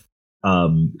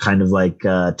 kind of like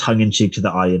tongue in cheek to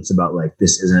the audience about like,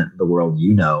 this isn't the world,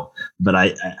 you know, but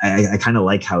I kind of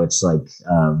like how it's like,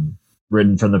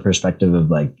 written from the perspective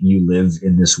of like you live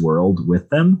in this world with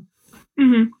them,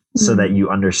 so that you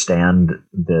understand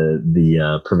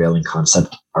the prevailing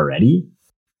concept already.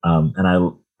 And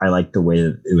I like the way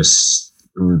that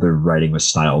the writing was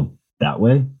styled that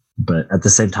way. But at the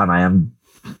same time, I am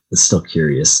still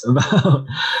curious about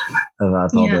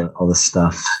all the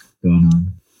stuff going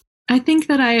on. I think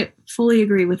that I fully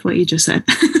agree with what you just said.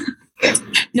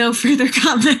 No further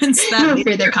comments. No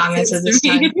further comments at this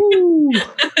time.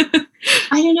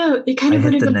 I don't know. It kind of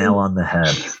would have been the nail on the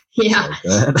head. Yeah.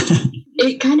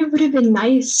 It kind of would have been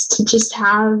nice to just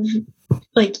have,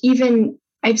 like, even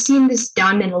I've seen this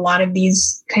done in a lot of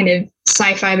these kind of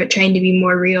sci-fi, but trying to be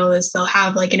more real, is they'll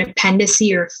have like an appendice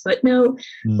or a footnote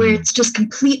where it's just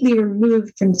completely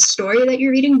removed from the story that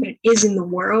you're reading, but it is in the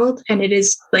world, and it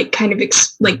is like kind of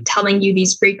like telling you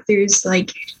these breakthroughs.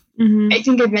 Like, I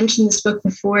think I've mentioned this book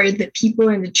before, The People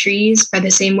in the Trees by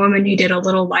the same woman who did A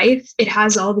Little Life. It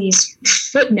has all these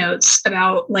footnotes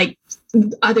about like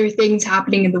other things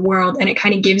happening in the world, and it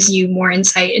kind of gives you more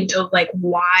insight into like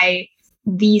why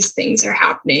these things are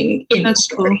happening in the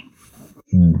story.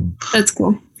 Cool. That's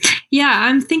cool. Yeah,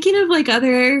 I'm thinking of like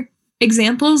other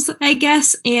examples, I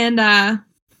guess, and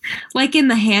like in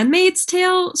The Handmaid's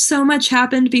Tale, so much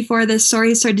happened before this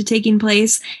story started taking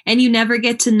place, and you never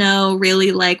get to know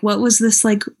really like what was this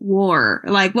like war,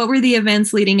 like what were the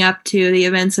events leading up to the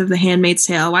events of The Handmaid's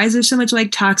Tale? Why is there so much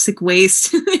like toxic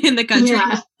waste in the country?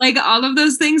 Yeah. Like all of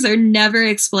those things are never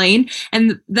explained,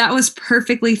 and that was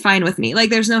perfectly fine with me. Like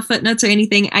there's no footnotes or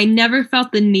anything. I never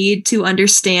felt the need to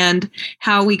understand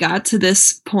how we got to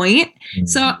this point.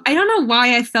 So I don't know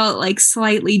why I felt like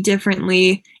slightly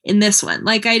differently in this one.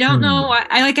 Like, I don't know why.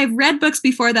 I've read books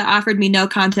before that offered me no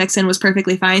context and was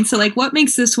perfectly fine. So like, what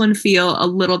makes this one feel a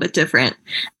little bit different?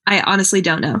 I honestly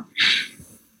don't know.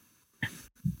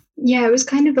 Yeah, it was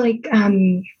kind of like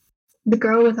The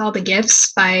Girl with All the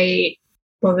Gifts by,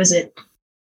 what was it?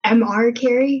 M.R.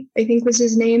 Carey, I think was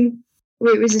his name.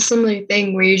 Where it was a similar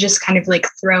thing where you're just kind of like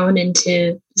thrown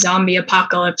into zombie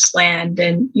apocalypse land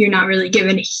and you're not really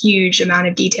given a huge amount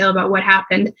of detail about what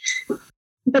happened.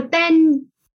 But then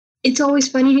it's always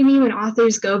funny to me when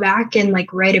authors go back and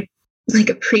like write a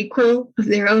prequel of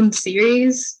their own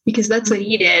series, because that's what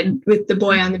he did with The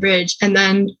Boy on the Bridge. And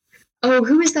then,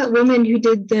 who was that woman who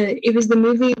did it was the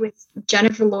movie with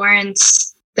Jennifer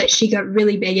Lawrence that she got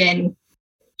really big in,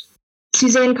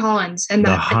 Suzanne Collins, and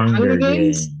the Hunger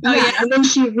Games. Oh yeah, and then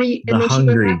she went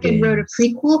back and wrote a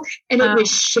prequel, and it was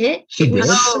shit. It was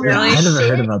really I never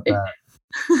heard about that.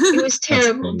 It was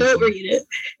terrible. Don't read it.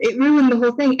 It ruined the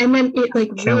whole thing, and then it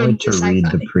like can't wait to read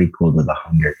the prequel to the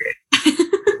Hunger Games.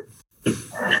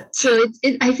 So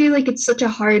I feel like it's such a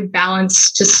hard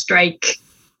balance to strike.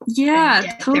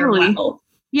 Yeah, totally.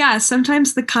 Yeah,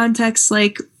 sometimes the context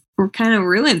like kind of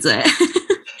ruins it.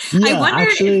 Yeah, I wonder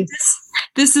if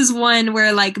this is one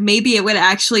where like maybe it would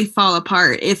actually fall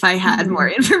apart if I had more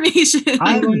information.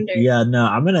 I wonder. Yeah, no,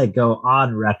 I'm gonna go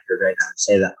on record right now and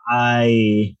say that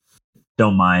I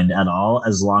don't mind at all,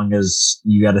 as long as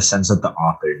you get a sense that the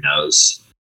author knows,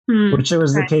 which it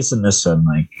was the case in this one.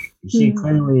 Like he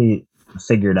clearly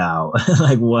figured out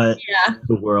like what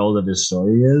the world of his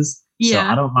story is. So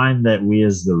I don't mind that we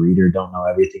as the reader don't know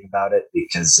everything about it,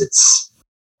 because it's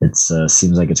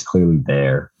seems like it's clearly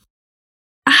there.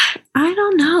 I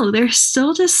don't know. There's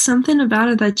still just something about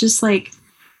it that just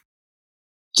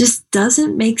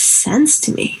doesn't make sense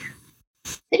to me.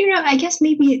 I don't know. I guess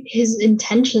maybe his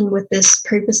intention with this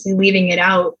purposely leaving it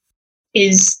out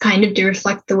is kind of to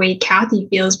reflect the way Kathy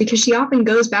feels, because she often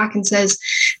goes back and says,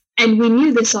 and we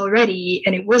knew this already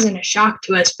and it wasn't a shock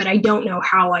to us, but I don't know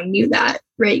how I knew that,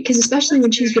 right? Because especially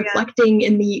when she's reflecting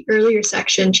in the earlier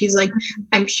section, she's like,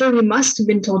 I'm sure we must have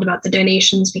been told about the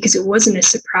donations because it wasn't a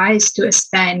surprise to us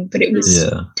then, but it was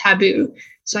taboo.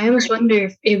 So I almost wonder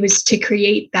if it was to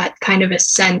create that kind of a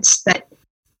sense that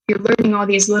you're learning all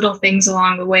these little things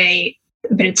along the way,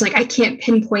 but it's like, I can't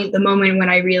pinpoint the moment when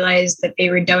I realized that they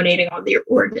were donating all their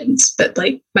organs. But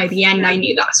like by the end, I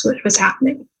knew that's what was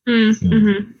happening.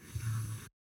 Mm-hmm.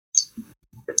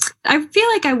 I feel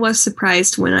like I was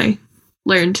surprised when I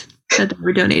learned that they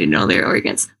were donating all their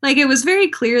organs. Like, it was very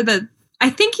clear that I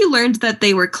think you learned that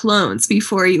they were clones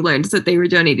before you learned that they were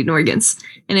donating organs.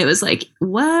 And it was like,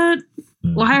 what?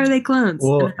 Why are they clones?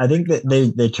 Well, I think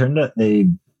that they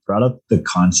brought up the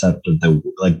concept of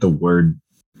the word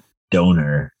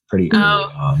donor pretty early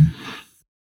on.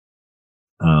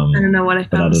 I don't know what I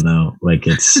but I don't know. Like,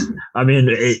 it's, I mean,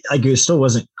 it still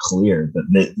wasn't clear, but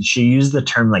she used the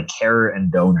term like carer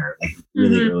and donor like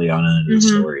really early on in the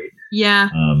story. Yeah.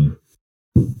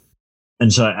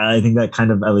 And so I think that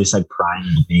kind of at least like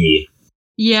primed me.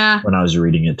 Yeah. When I was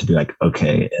reading it to be like,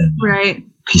 okay, and right.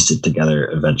 Pieced it together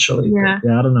eventually. Yeah.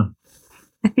 But, I don't know.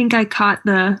 I think I caught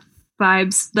the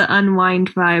vibes, the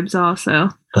unwind vibes also.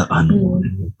 The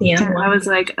unwind. Yeah. I was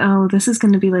like, oh, this is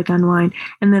going to be like unwind.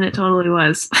 And then it totally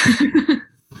was.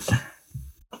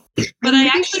 But I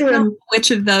actually don't know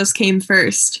which of those came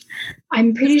first.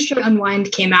 I'm pretty sure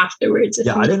Unwind came afterwards.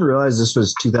 Yeah, I didn't realize this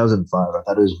was 2005. I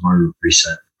thought it was more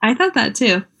recent. I thought that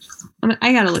too.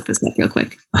 I gotta look this up real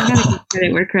quick. I gotta give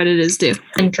credit where credit is due.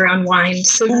 And for Unwind.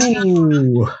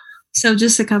 So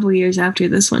just a couple years after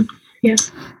this one.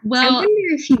 Yes. Well, I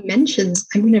wonder if he mentions.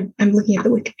 I'm looking at the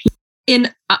Wikipedia.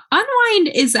 In Unwind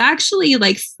is actually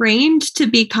like framed to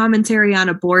be commentary on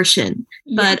abortion,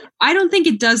 but I don't think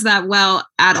it does that well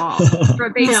at all.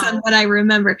 Based on what I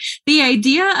remember, the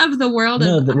idea of the world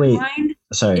of Unwind.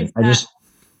 Sorry, I just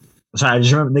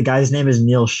remember the guy's name is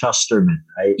Neil Shusterman,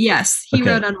 right? Yes, he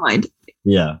wrote Unwind.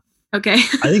 Yeah. Okay.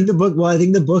 I think the book. Well, I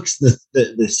think the books,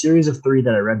 the series of 3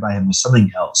 that I read by him was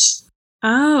something else.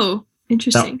 Oh,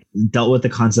 interesting. Dealt with the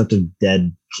concept of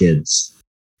dead kids.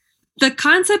 The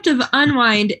concept of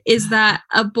Unwind is that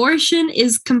abortion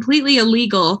is completely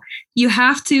illegal. You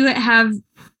have to have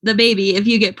the baby if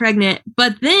you get pregnant.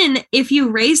 But then if you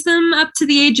raise them up to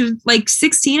the age of like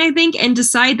 16, I think, and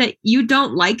decide that you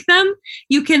don't like them,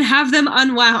 you can have them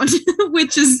unwound,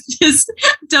 which is just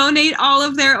donate all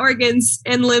of their organs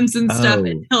and limbs and stuff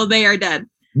until they are dead.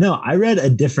 No, I read a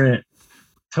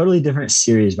totally different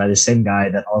series by the same guy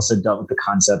that also dealt with the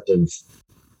concept of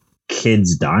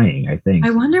kids dying, I think.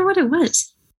 I wonder what it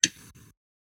was.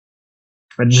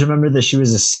 I just remember that she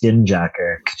was a skin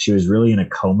jacker. She was really in a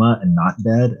coma and not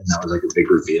dead, and that was like a big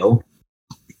reveal.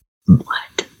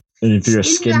 What? And if you're a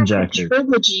skin jacker,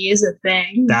 trilogy is a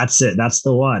thing. That's it. That's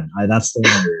the one. That's the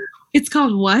one. It's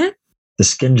called what? The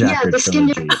Skin Jacker. Yeah, the Skin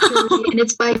Jacker trilogy, and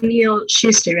it's by Neil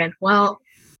Shusterman. Well,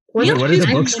 what are the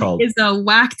books called? Is a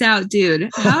whacked out dude.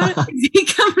 How is he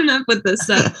coming up with this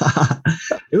stuff?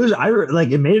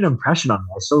 It made an impression on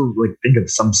me. I still like think of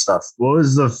some stuff. What are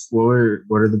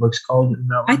the books called in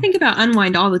that one? I think about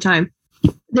Unwind all the time.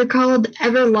 They're called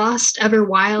Ever Lost, Ever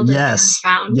Wild, yes,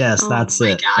 Ever Found. Yes, that's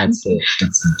it. That's it.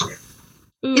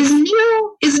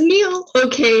 Is Neil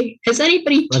okay? Has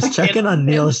anybody? Let's check in on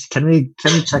Neil. Can we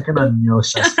check in on Neil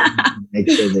and make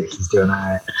sure that he's doing all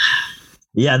right?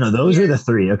 Yeah, no, those are the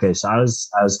 3. Okay, so I was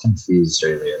confused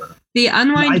earlier. The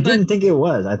Unwind. I didn't think it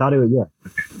was. I thought it was. Yeah.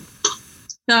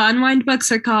 The Unwind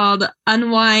books are called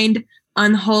Unwind,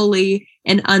 Unholy,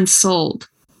 and Unsold.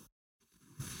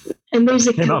 And there's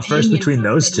a came out first between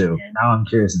those 2. Now I'm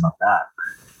curious about that.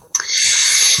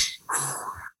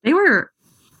 They were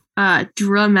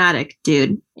dramatic,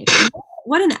 dude.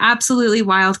 What an absolutely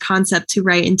wild concept to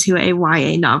write into a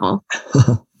YA novel.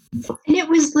 And it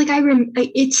was like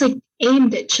it's like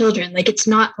aimed at children. Like it's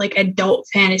not like adult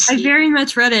fantasy. I very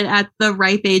much read it at the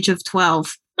ripe age of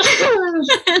 12. And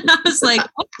I was like,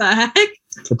 what the heck?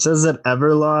 It says that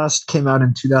Everlost came out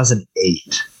in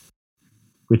 2008,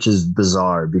 which is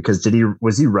bizarre because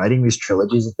was he writing these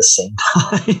trilogies at the same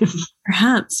time?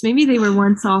 Perhaps. Maybe they were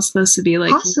once all supposed to be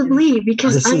like possibly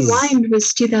because Unwind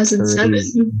was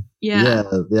 2007. Yeah,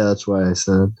 that's why I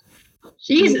said.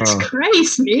 Jesus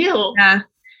Christ, Neil. Yeah.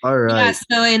 All right. Yeah,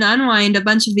 so in Unwind, a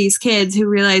bunch of these kids who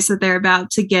realize that they're about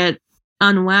to get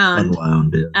unwound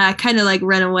kind of like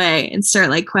run away and start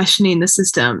like questioning the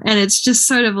system. And it's just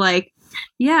sort of like,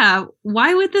 yeah,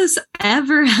 why would this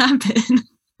ever happen?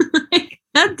 Like,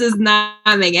 that does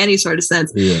not make any sort of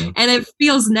sense. Yeah. And it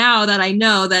feels now that I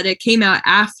know that it came out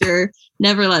after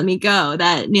Never Let Me Go,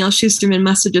 that Neil Shusterman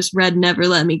must have just read Never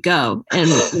Let Me Go and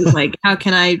was like, how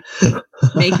can I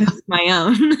make this my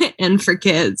own and for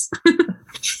kids?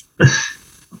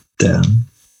 Damn.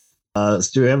 So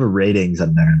do we have a ratings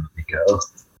on Never Let Me Go?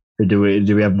 Or do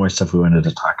we have more stuff we wanted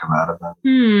to talk about?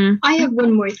 I have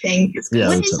one more thing. Yeah,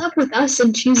 what is up with us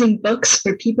and choosing books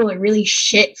for people who are really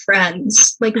shit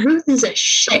friends? Like Ruth is a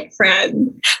shit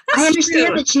friend. I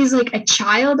understand that she's like a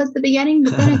child at the beginning,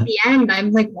 but then at the end,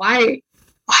 I'm like, why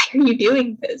why are you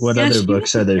doing this? What other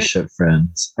books are their ship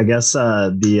friends? I guess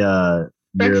the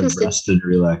Year of Rest and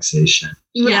Relaxation.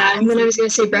 Yeah, and then I was going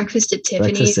to say Breakfast at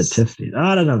Tiffany's. Breakfast at Tiffany's. Oh,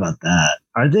 I don't know about that.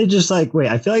 Aren't they just like, wait,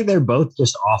 I feel like they're both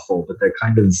just awful, but they're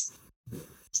kind of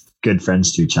good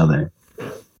friends to each other.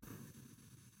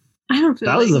 I don't feel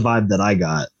that was the vibe that I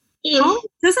got.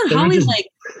 Doesn't Holly like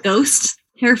ghost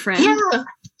her friend? Yeah,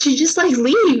 she just like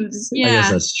leaves. Yeah, I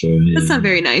guess that's true. Yeah. That's not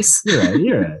very nice.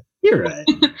 You're right.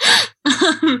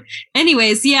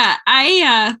 Anyways, yeah,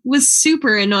 I was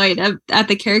super annoyed at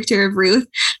the character of Ruth,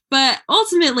 but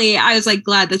ultimately I was like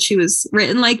glad that she was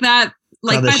written like that.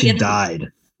 Like that she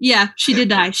died. Yeah, she did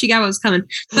die. She got what was coming.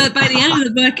 But by the end of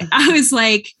the book, I was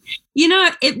like,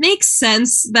 it makes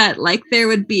sense that like there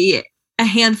would be a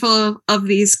handful of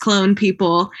these clone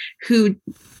people who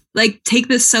like take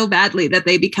this so badly that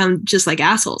they become just like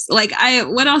assholes. Like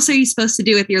what else are you supposed to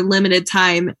do with your limited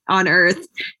time on Earth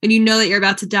and you know that you're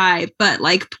about to die, but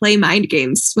like play mind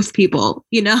games with people,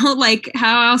 like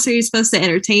how else are you supposed to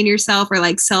entertain yourself or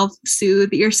like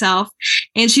self-soothe yourself?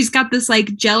 And she's got this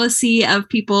like jealousy of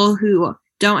people who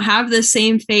don't have the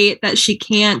same fate that she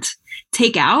can't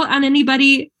take out on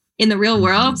anybody in the real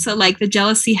world. So like the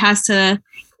jealousy has to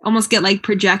almost get like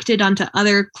projected onto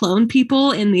other clone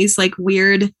people in these like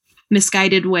weird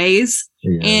misguided ways.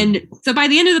 Yeah. And so by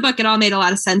the end of the book, it all made a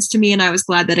lot of sense to me. And I was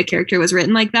glad that a character was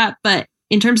written like that. But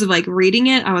in terms of like reading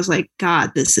it, I was like,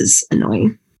 God, this is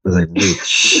annoying. I was like, Ruth,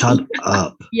 shut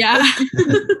up. Yeah.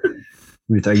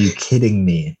 Ruth, are you kidding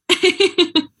me?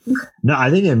 No,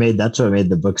 I think that's what made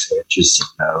the book so interesting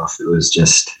though. If it was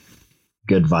just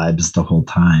good vibes the whole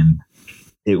time,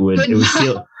 it would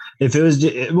feel, if it was,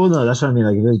 well, no, that's what I mean.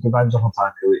 Like if it was good vibes the whole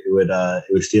time, it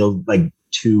would feel like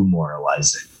too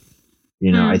moralizing.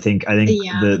 I think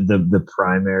the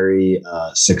primary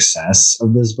success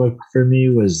of this book for me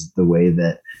was the way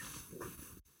that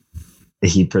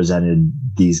he presented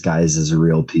these guys as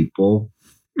real people.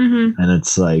 Mm-hmm. And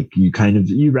it's like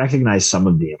you recognize some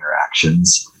of the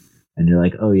interactions and you're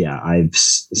like, oh yeah, I've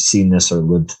seen this or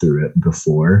lived through it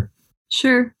before.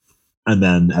 Sure. And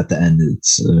then at the end,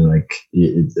 it's like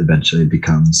it eventually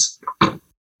becomes,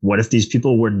 what if these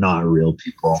people were not real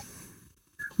people?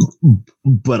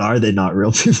 But are they not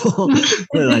real people?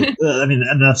 Like, I mean,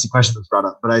 and that's the question that's brought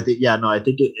up. But I think,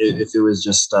 if it was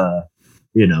just,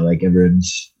 like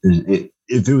everyone's,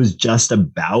 if it was just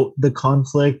about the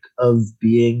conflict of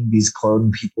being these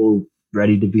clone people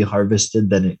ready to be harvested,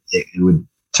 then it would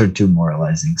turn too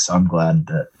moralizing. So I'm glad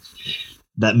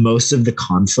that most of the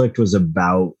conflict was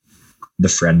about the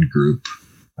friend group,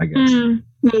 I guess.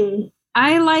 Mm-hmm.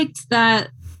 I liked that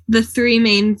the three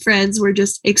main friends were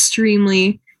just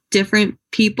extremely different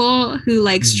people who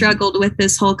like struggled with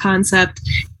this whole concept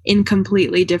in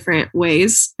completely different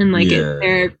ways, and like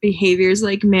their behaviors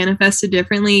like manifested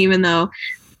differently, even though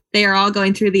they are all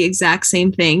going through the exact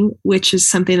same thing, which is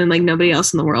something that like nobody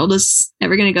else in the world is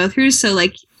ever going to go through. So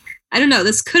like, I don't know,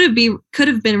 this could have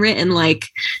been written like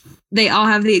they all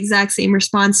have the exact same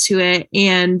response to it,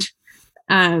 and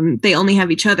they only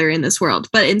have each other in this world.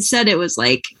 But instead it was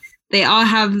like they all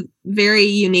have very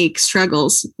unique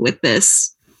struggles with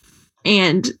this,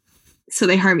 and so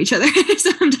they harm each other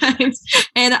sometimes.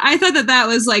 And I thought that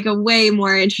was like a way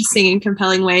more interesting and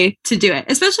compelling way to do it,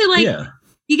 especially like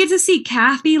you get to see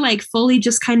Kathy like fully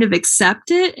just kind of accept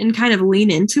it and kind of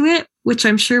lean into it, which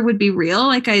I'm sure would be real.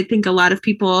 Like I think a lot of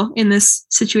people in this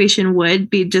situation would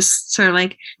be just sort of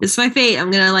like, this is my fate.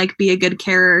 I'm going to like be a good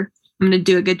carer. I'm going to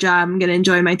do a good job. I'm going to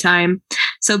enjoy my time.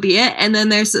 So be it. And then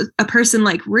there's a person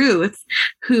like Ruth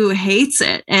who hates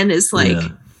it and is like,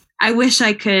 I wish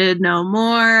I could know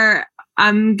more.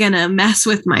 I'm going to mess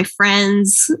with my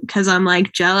friends because I'm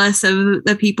like jealous of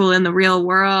the people in the real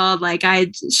world. Like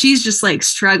she's just like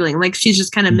struggling. Like she's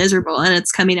just kind of miserable and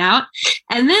it's coming out.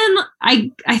 And then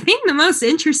I think the most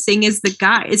interesting is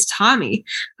Tommy,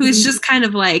 who is just kind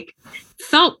of like,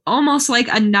 felt almost like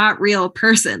a not real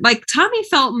person. Like Tommy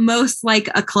felt most like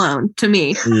a clone to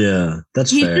me. Yeah,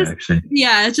 that's fair, actually.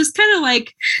 Yeah, just kind of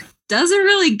like doesn't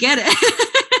really get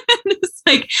it. It's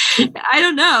like, I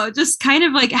don't know, just kind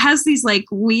of like has these like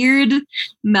weird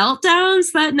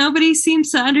meltdowns that nobody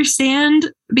seems to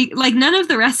understand. Like none of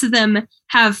the rest of them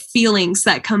have feelings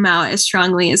that come out as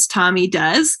strongly as Tommy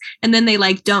does. And then they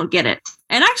like don't get it.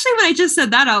 And actually, when I just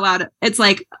said that out loud, it's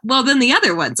like, well, then the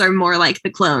other ones are more like the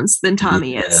clones than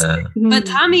Tommy is. But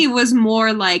Tommy was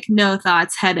more like no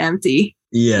thoughts, head empty.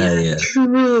 Yeah.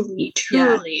 Truly.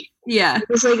 Yeah. It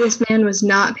was like this man was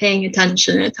not paying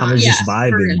attention at Tommy. I was just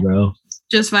vibing, bro.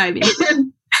 Just vibing.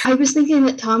 I was thinking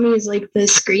that Tommy is like the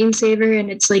screensaver,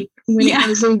 and it's like when it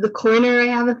goes in the corner, I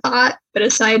have a thought. But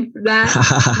aside from that,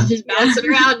 he's just bouncing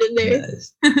around in there.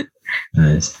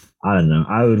 Nice. I don't know.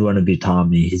 I would want to be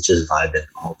Tommy. He's just vibing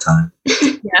all the time.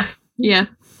 Yeah.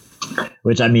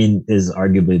 Which I mean is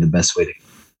arguably the best way to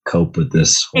cope with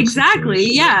this. Exactly.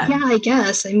 Situation. Yeah. Yeah, I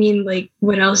guess. I mean, like,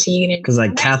 what else are you gonna do? Because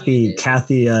like Kathy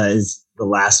is the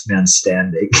last man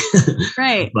standing.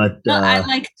 Right. But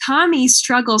Tommy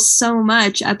struggles so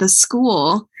much at the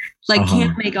school. Like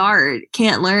can't make art,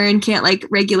 can't learn, can't like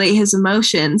regulate his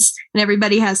emotions, and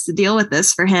everybody has to deal with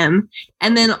this for him.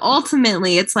 And then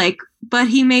ultimately, it's like, but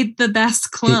he made the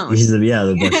best clone. He's the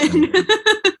best.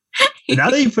 Now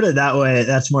that you put it that way,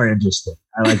 that's more interesting.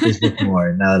 I like this book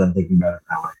more now that I'm thinking about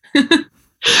it that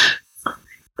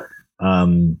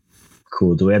way.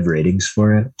 Cool. Do we have ratings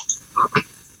for it?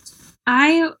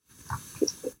 I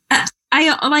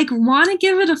like want to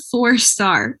give it a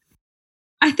 4-star.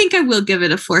 I think I will give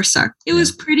it a 4-star. It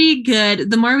was pretty good.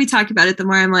 The more we talk about it, the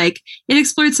more I'm like, it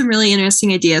explored some really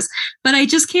interesting ideas. But I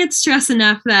just can't stress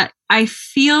enough that I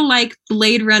feel like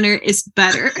Blade Runner is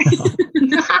better.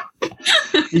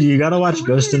 You got to watch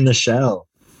Ghost in the Shell.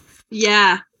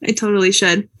 Yeah, I totally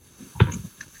should.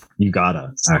 You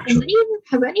gotta, actually.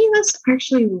 Have any of us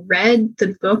actually read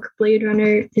the book Blade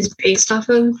Runner is based off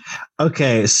of?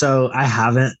 Okay, so I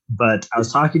haven't, but I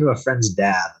was talking to a friend's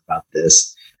dad about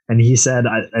this. And he said,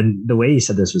 and the way he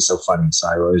said this was so funny, so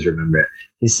I always remember it.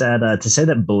 He said to say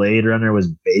that Blade Runner was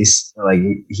based, like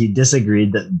he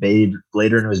disagreed that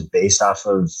Blade Runner was based off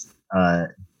of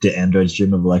The Android's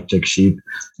Dream of Electric Sheep,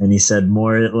 and he said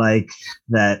more like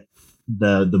that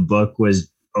the book was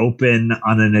open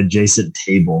on an adjacent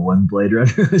table when Blade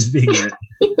Runner was being written.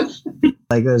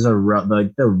 Like there's a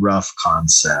rough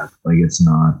concept, like it's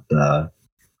not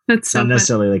that's so not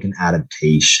necessarily like an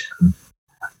adaptation.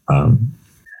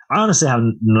 I honestly have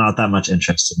not that much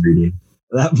interest in reading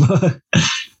that book.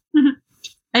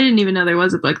 I didn't even know there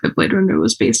was a book that Blade Runner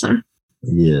was based on.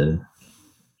 Yeah.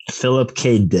 Philip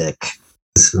K. Dick.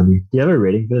 Do you have a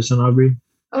rating for this one, Aubrey?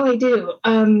 Oh, I do.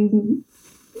 I'm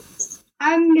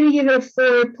going to give it a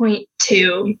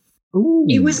 4.2. Ooh.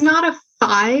 It was not a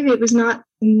 5. It was not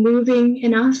moving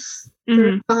enough for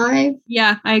a 5.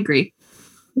 Yeah, I agree.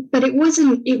 But it was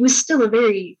still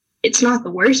it's not the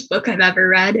worst book I've ever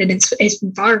read, and it's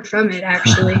far from it,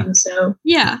 actually. And so,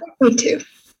 yeah. 4.2.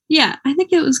 Yeah, I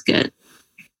think it was good.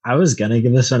 I was going to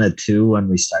give this one a 2 when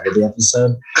we started the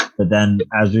episode, but then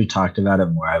as we talked about it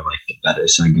more, I liked it better,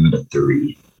 so I give it a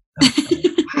 3.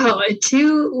 Wow, a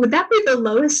 2? Would that be the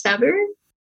lowest ever?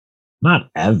 Not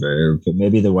ever, but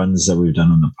maybe the ones that we've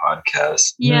done on the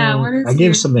podcast. Yeah, no, I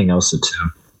gave something else a 2.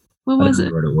 What was it? I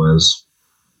don't remember what it was.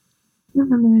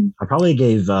 Never mind. I probably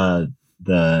gave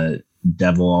the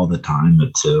Devil All the Time a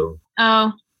 2.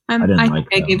 Oh, I think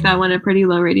I gave that one a pretty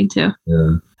low rating too.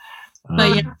 Yeah.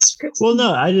 But yeah. Well,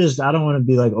 no, I don't want to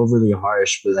be like overly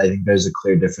harsh, but I think there's a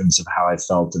clear difference of how I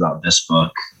felt about this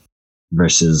book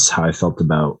versus how I felt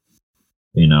about,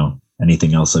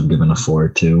 anything else I've given a 4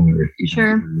 to.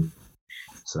 Sure.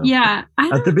 So yeah.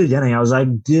 At the beginning, I was like,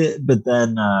 but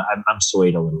then I'm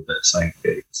swayed a little bit.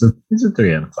 So it's a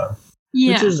 3 out of 5.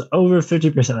 Yeah. Which is over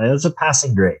 50%. That's a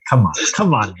passing grade. Come on.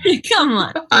 Come on.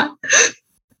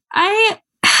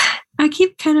 I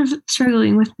keep kind of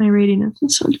struggling with my rating of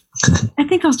this one. I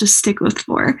think I'll just stick with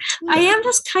 4. I am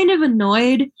just kind of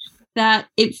annoyed that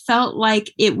it felt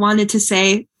like it wanted to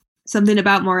say something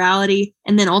about morality,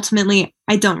 and then ultimately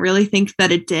I don't really think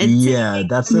that it did. Yeah,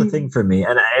 that's the thing for me.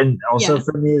 And also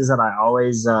for me is that I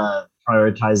always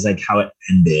prioritize like how it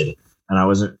ended. And I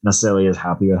wasn't necessarily as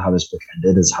happy with how this book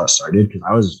ended as how it started, because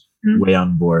I was way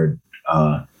on board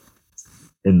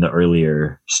in the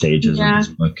earlier stages of this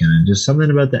book, and just something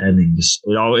about the ending, just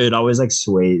it always like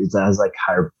sways. It has like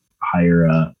higher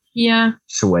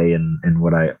sway in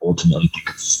what I ultimately think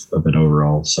of it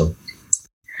overall. So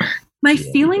my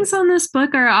feelings on this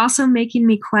book are also making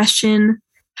me question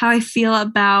how I feel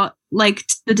about like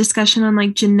the discussion on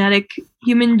like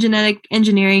human genetic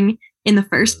engineering in the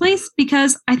first place,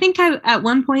 because I think I at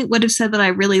one point would have said that I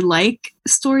really like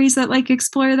stories that like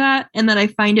explore that and that I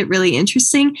find it really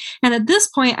interesting. And at this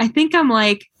point, I think I'm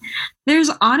like,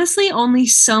 there's honestly only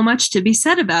so much to be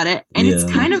said about it. And it's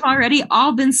kind of already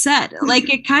all been said.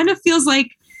 Like it kind of feels like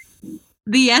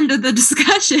the end of the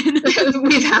discussion.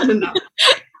 We've had enough.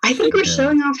 I think we're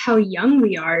showing off how young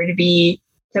we are to be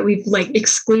that we've like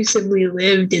exclusively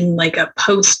lived in like a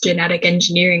post genetic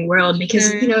engineering world, because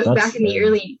back in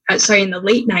the in the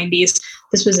late 90s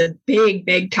this was a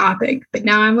big topic, but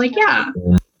now I'm like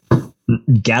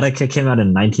Gattaca came out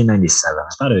in 1997. I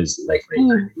thought it was like late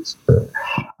 90s, but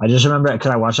I just remember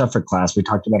because I watched that for class. We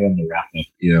talked about it in the wrap up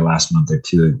either last month or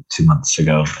two months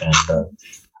ago, and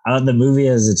The movie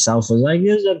as itself was like,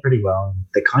 it was done pretty well.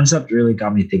 The concept really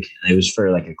got me thinking. It was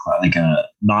for like a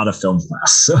not a film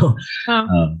class. So,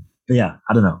 but yeah,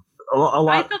 I don't know. A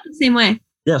lot. I felt the same way.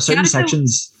 Yeah, certain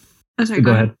sections. Oh, sorry.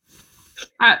 Go ahead.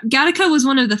 Gattaca was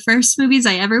one of the first movies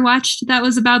I ever watched that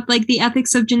was about like the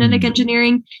ethics of genetic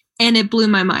engineering, and it blew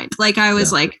my mind. Like I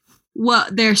was like, well,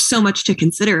 there's so much to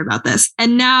consider about this.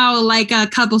 And now, like a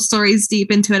couple stories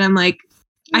deep into it, I'm like,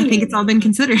 I think it's all been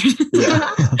considered.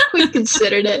 We've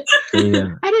considered it.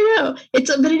 Yeah. I don't know.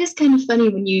 But it is kind of funny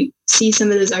when you see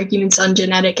some of those arguments on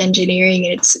genetic engineering.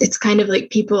 It's kind of like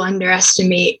people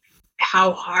underestimate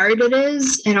how hard it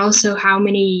is, and also how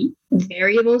many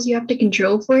variables you have to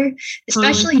control for,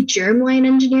 especially germline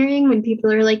engineering. When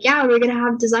people are like, "Yeah, we're gonna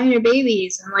have designer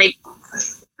babies," I'm like,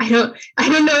 I don't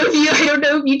know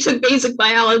if you took basic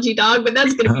biology, dog, but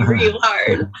that's gonna be real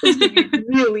hard.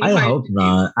 I hope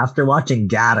not. After watching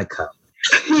Gattaca.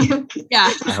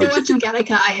 After watching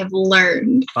Gattaca, I have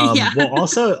learned. Well,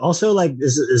 also like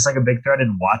this is like a big thread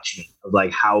in watching of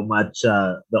like how much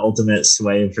the ultimate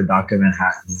sway for Dr.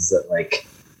 Manhattan is, that like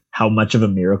how much of a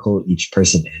miracle each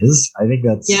person is. I think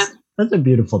that's a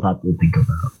beautiful thought to think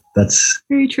about. That's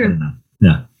very true. I don't know.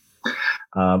 Yeah.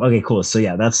 Okay, cool. So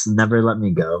yeah, that's Never Let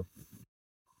Me Go.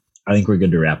 I think we're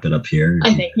good to wrap it up here.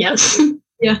 I think yes.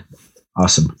 Yeah.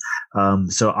 Awesome.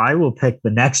 So I will pick the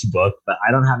next book, but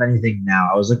I don't have anything now.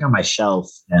 I was looking on my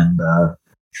shelf, and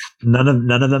none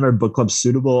of them are book club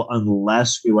suitable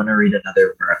unless we want to read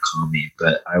another Murakami.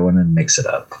 But I want to mix it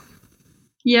up.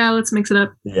 Yeah, let's mix it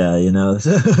up. Yeah,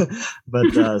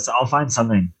 but so I'll find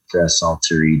something for us all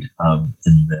to read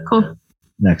in the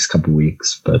next couple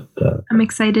weeks. But I'm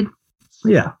excited.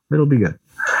 Yeah, it'll be good.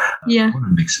 Yeah, I want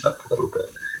to mix it up a little bit.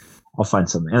 I'll find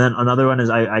something. And then another one is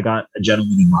I got A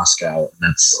Gentleman in Moscow, and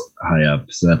that's high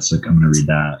up. So that's like, I'm going to read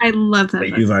that. I love that.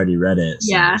 But you've already read it.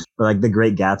 So. Yeah. But like The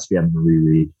Great Gatsby, I'm going to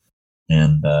reread.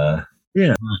 And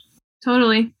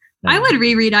Totally. I would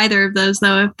reread either of those,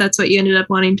 though, if that's what you ended up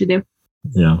wanting to do.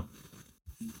 Yeah.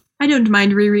 I don't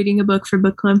mind rereading a book for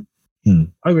book club.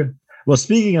 Okay. Well,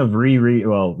 speaking of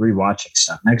rewatching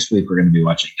stuff, next week we're going to be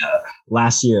watching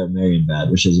Last Year at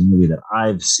Marienbad, which is a movie that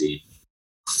I've seen.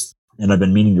 And I've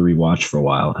been meaning to rewatch for a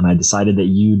while, and I decided that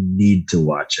you need to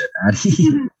watch it,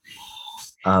 Addie.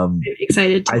 I'm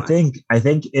excited to watch. I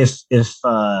think if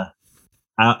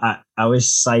I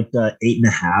always cite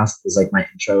 8.5 as like my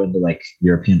intro into like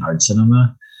European art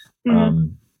cinema.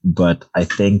 But I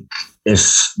think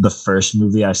if the first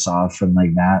movie I saw from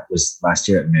like that was Last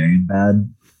Year at Marienbad,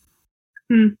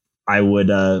 I would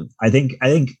I think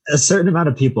a certain amount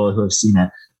of people who have seen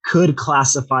it could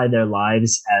classify their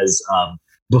lives as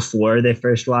before they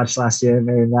first watched Last Year at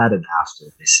Marienbad and after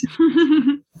they see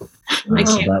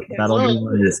it. That'll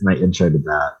be my intro to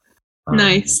that.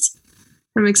 Nice.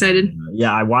 I'm excited.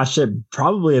 Yeah, I watched it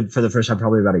probably for the first time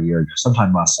probably about a year ago,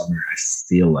 sometime last summer, I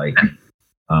feel like.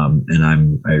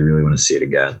 And I really want to see it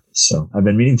again. So I've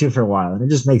been meaning to for a while, and it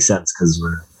just makes sense because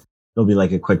it'll be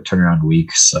like a quick turnaround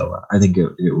week. So I think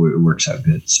it works out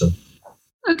good. So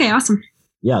okay, awesome.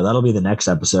 Yeah, that'll be the next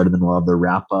episode, and then we'll have the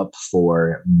wrap up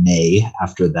for May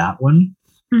after that one,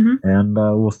 and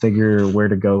we'll figure where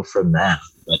to go from then.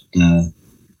 But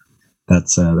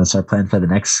that's our plan for the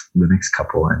next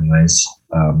couple, anyways.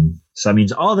 So that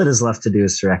means all that is left to do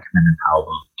is to recommend an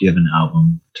album. Do you have an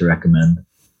album to recommend?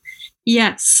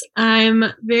 Yes,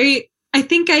 I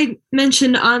think I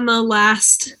mentioned on the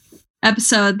last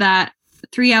episode that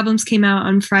 3 albums came out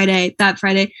on that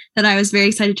Friday that I was very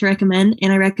excited to recommend,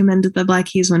 and I recommended the Black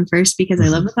Keys one first because I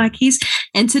love the Black Keys.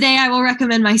 And today I will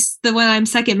recommend the one I'm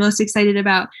second most excited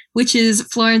about, which is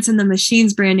Florence and the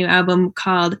Machine's brand new album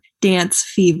called Dance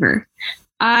Fever.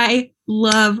 I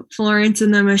love Florence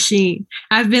and the Machine.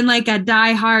 I've been like a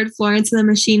diehard Florence and the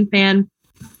Machine fan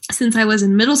since I was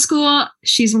in middle school.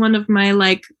 She's one of my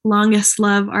like longest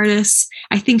love artists.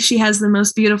 I think she has the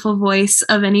most beautiful voice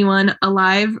of anyone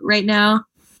alive right now.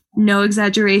 No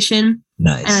exaggeration.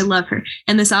 Nice. And I love her.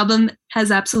 And this album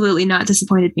has absolutely not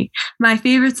disappointed me. My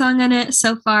favorite song on it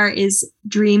so far is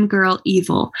Dream Girl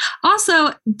Evil.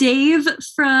 Also, Dave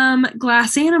from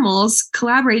Glass Animals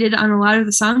collaborated on a lot of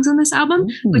the songs on this album,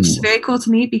 which is very cool to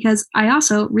me because I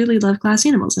also really love Glass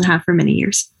Animals and have for many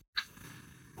years.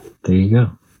 There you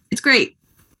go. It's great.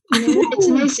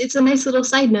 It's a nice little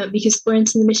side note because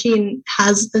Florence and the Machine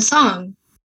has a song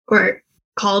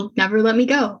called Never Let Me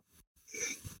Go.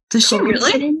 Does she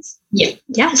really? Yeah.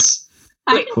 Yes.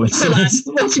 Wait, hold on.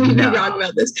 Watch me be wrong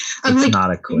about this. I'm it's like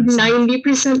not a coincidence.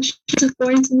 90% sure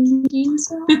Florence and the Machine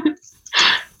song.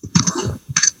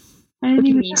 I didn't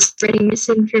even know. Spreading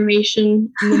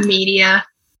misinformation in the media.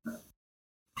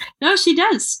 No, she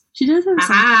does. She does have a song.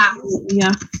 Ah.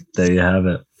 Yeah. There you have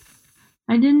it.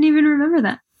 I didn't even remember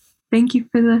that. Thank you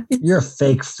for the. You're a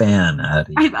fake fan,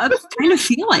 Addie. I kind of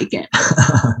feel like it.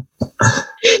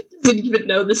 Didn't even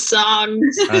know the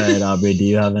songs. All right, Aubrey, do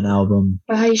you have an album?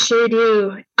 I sure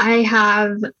do. I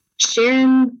have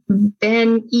Sharon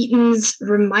Van Eaton's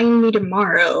Remind Me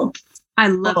Tomorrow. I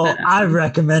love that. I've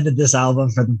recommended this album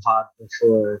for the pod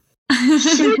before.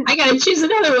 I gotta choose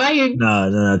another one.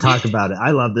 No. Talk about it.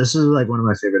 I love this. Is like one of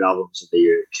my favorite albums of the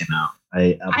year it came out.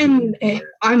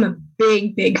 I'm a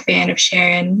big fan of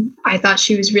Sharon. I thought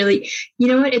she was really, you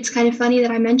know what? It's kind of funny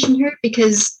that I mentioned her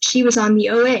because she was on the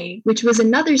OA, which was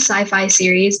another sci-fi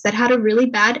series that had a really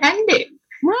bad ending.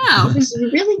 Wow. It was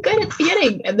really good at the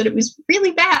beginning and then it was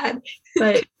really bad.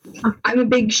 But I'm a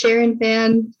big Sharon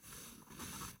fan.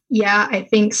 Yeah, I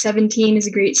think 17 is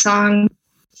a great song.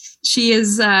 She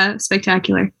is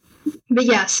spectacular. But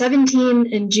yeah,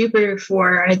 17 and Jupiter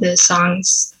 4 are the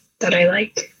songs that I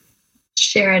like.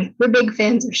 Sharon. We're big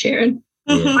fans of Sharon.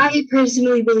 Yeah. I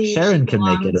personally believe Sharon can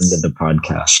make it into the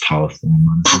podcast Hall of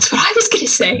Fame. That's what I was going to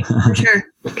say. For sure.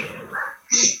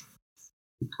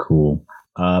 Cool.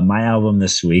 My album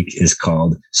this week is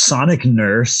called Sonic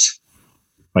Nurse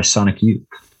by Sonic Youth.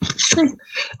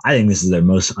 I think this is their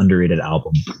most underrated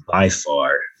album by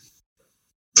far.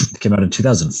 It came out in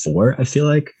 2004, I feel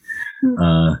like.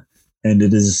 And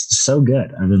it is so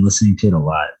good. I've been listening to it a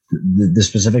lot. The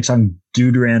specific song,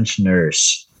 Dude Ranch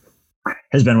Nurse,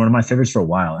 has been one of my favorites for a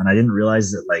while. And I didn't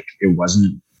realize that like it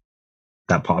wasn't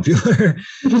that popular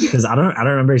because I don't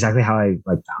remember exactly how I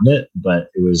like found it, but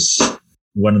it was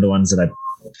one of the ones that I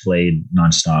played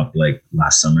nonstop like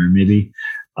last summer, maybe.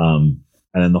 And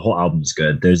then the whole album's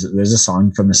good. There's a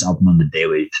song from this album on the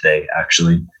Daily today,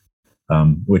 actually,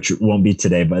 which won't be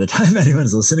today by the time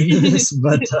anyone's listening to this,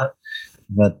 but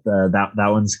that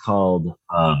one's called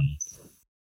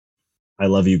I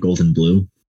Love You Golden Blue,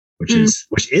 which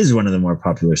is one of the more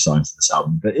popular songs in this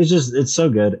album. But it's so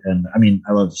good. And I mean,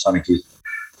 I love Sonic Youth.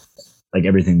 Like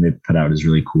everything they put out is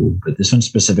really cool. But this one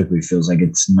specifically feels like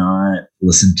it's not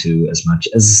listened to as much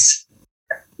as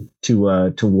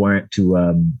to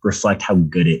reflect how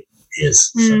good it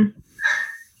is. So,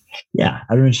 yeah,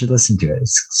 everyone should listen to it.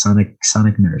 It's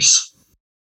Sonic Nurse.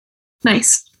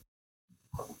 Nice.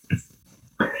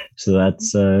 So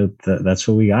that's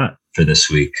what we got for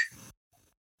this week.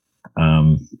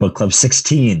 Book Club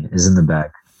 16 is in the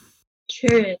bag.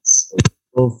 Sure is.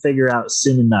 We'll figure out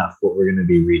soon enough what we're going to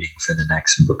be reading for the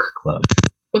next book club.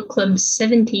 Book Club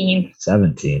 17.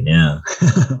 17, yeah.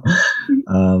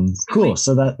 Cool.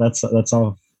 So that's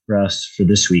all for us for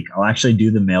this week. I'll actually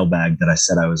do the mailbag that I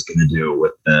said I was going to do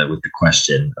with the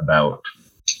question about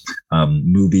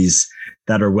movies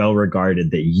that are well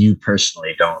regarded that you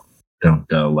personally don't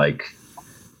like.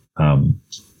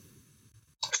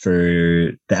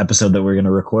 For the episode that we're going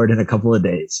to record in a couple of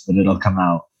days, but it'll come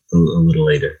out a little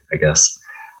later, I guess.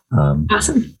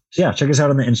 Awesome. So yeah, check us out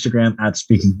on the Instagram at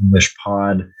Speaking English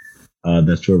Pod.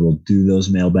 That's where we'll do those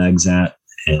mailbags at,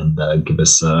 and give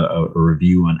us a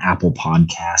review on Apple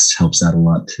Podcasts. Helps out a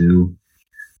lot too.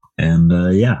 And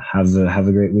yeah, have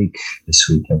a great week this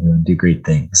week, everyone. Do great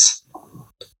things.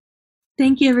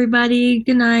 Thank you, everybody.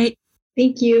 Good night.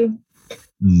 Thank you.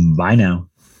 Bye now.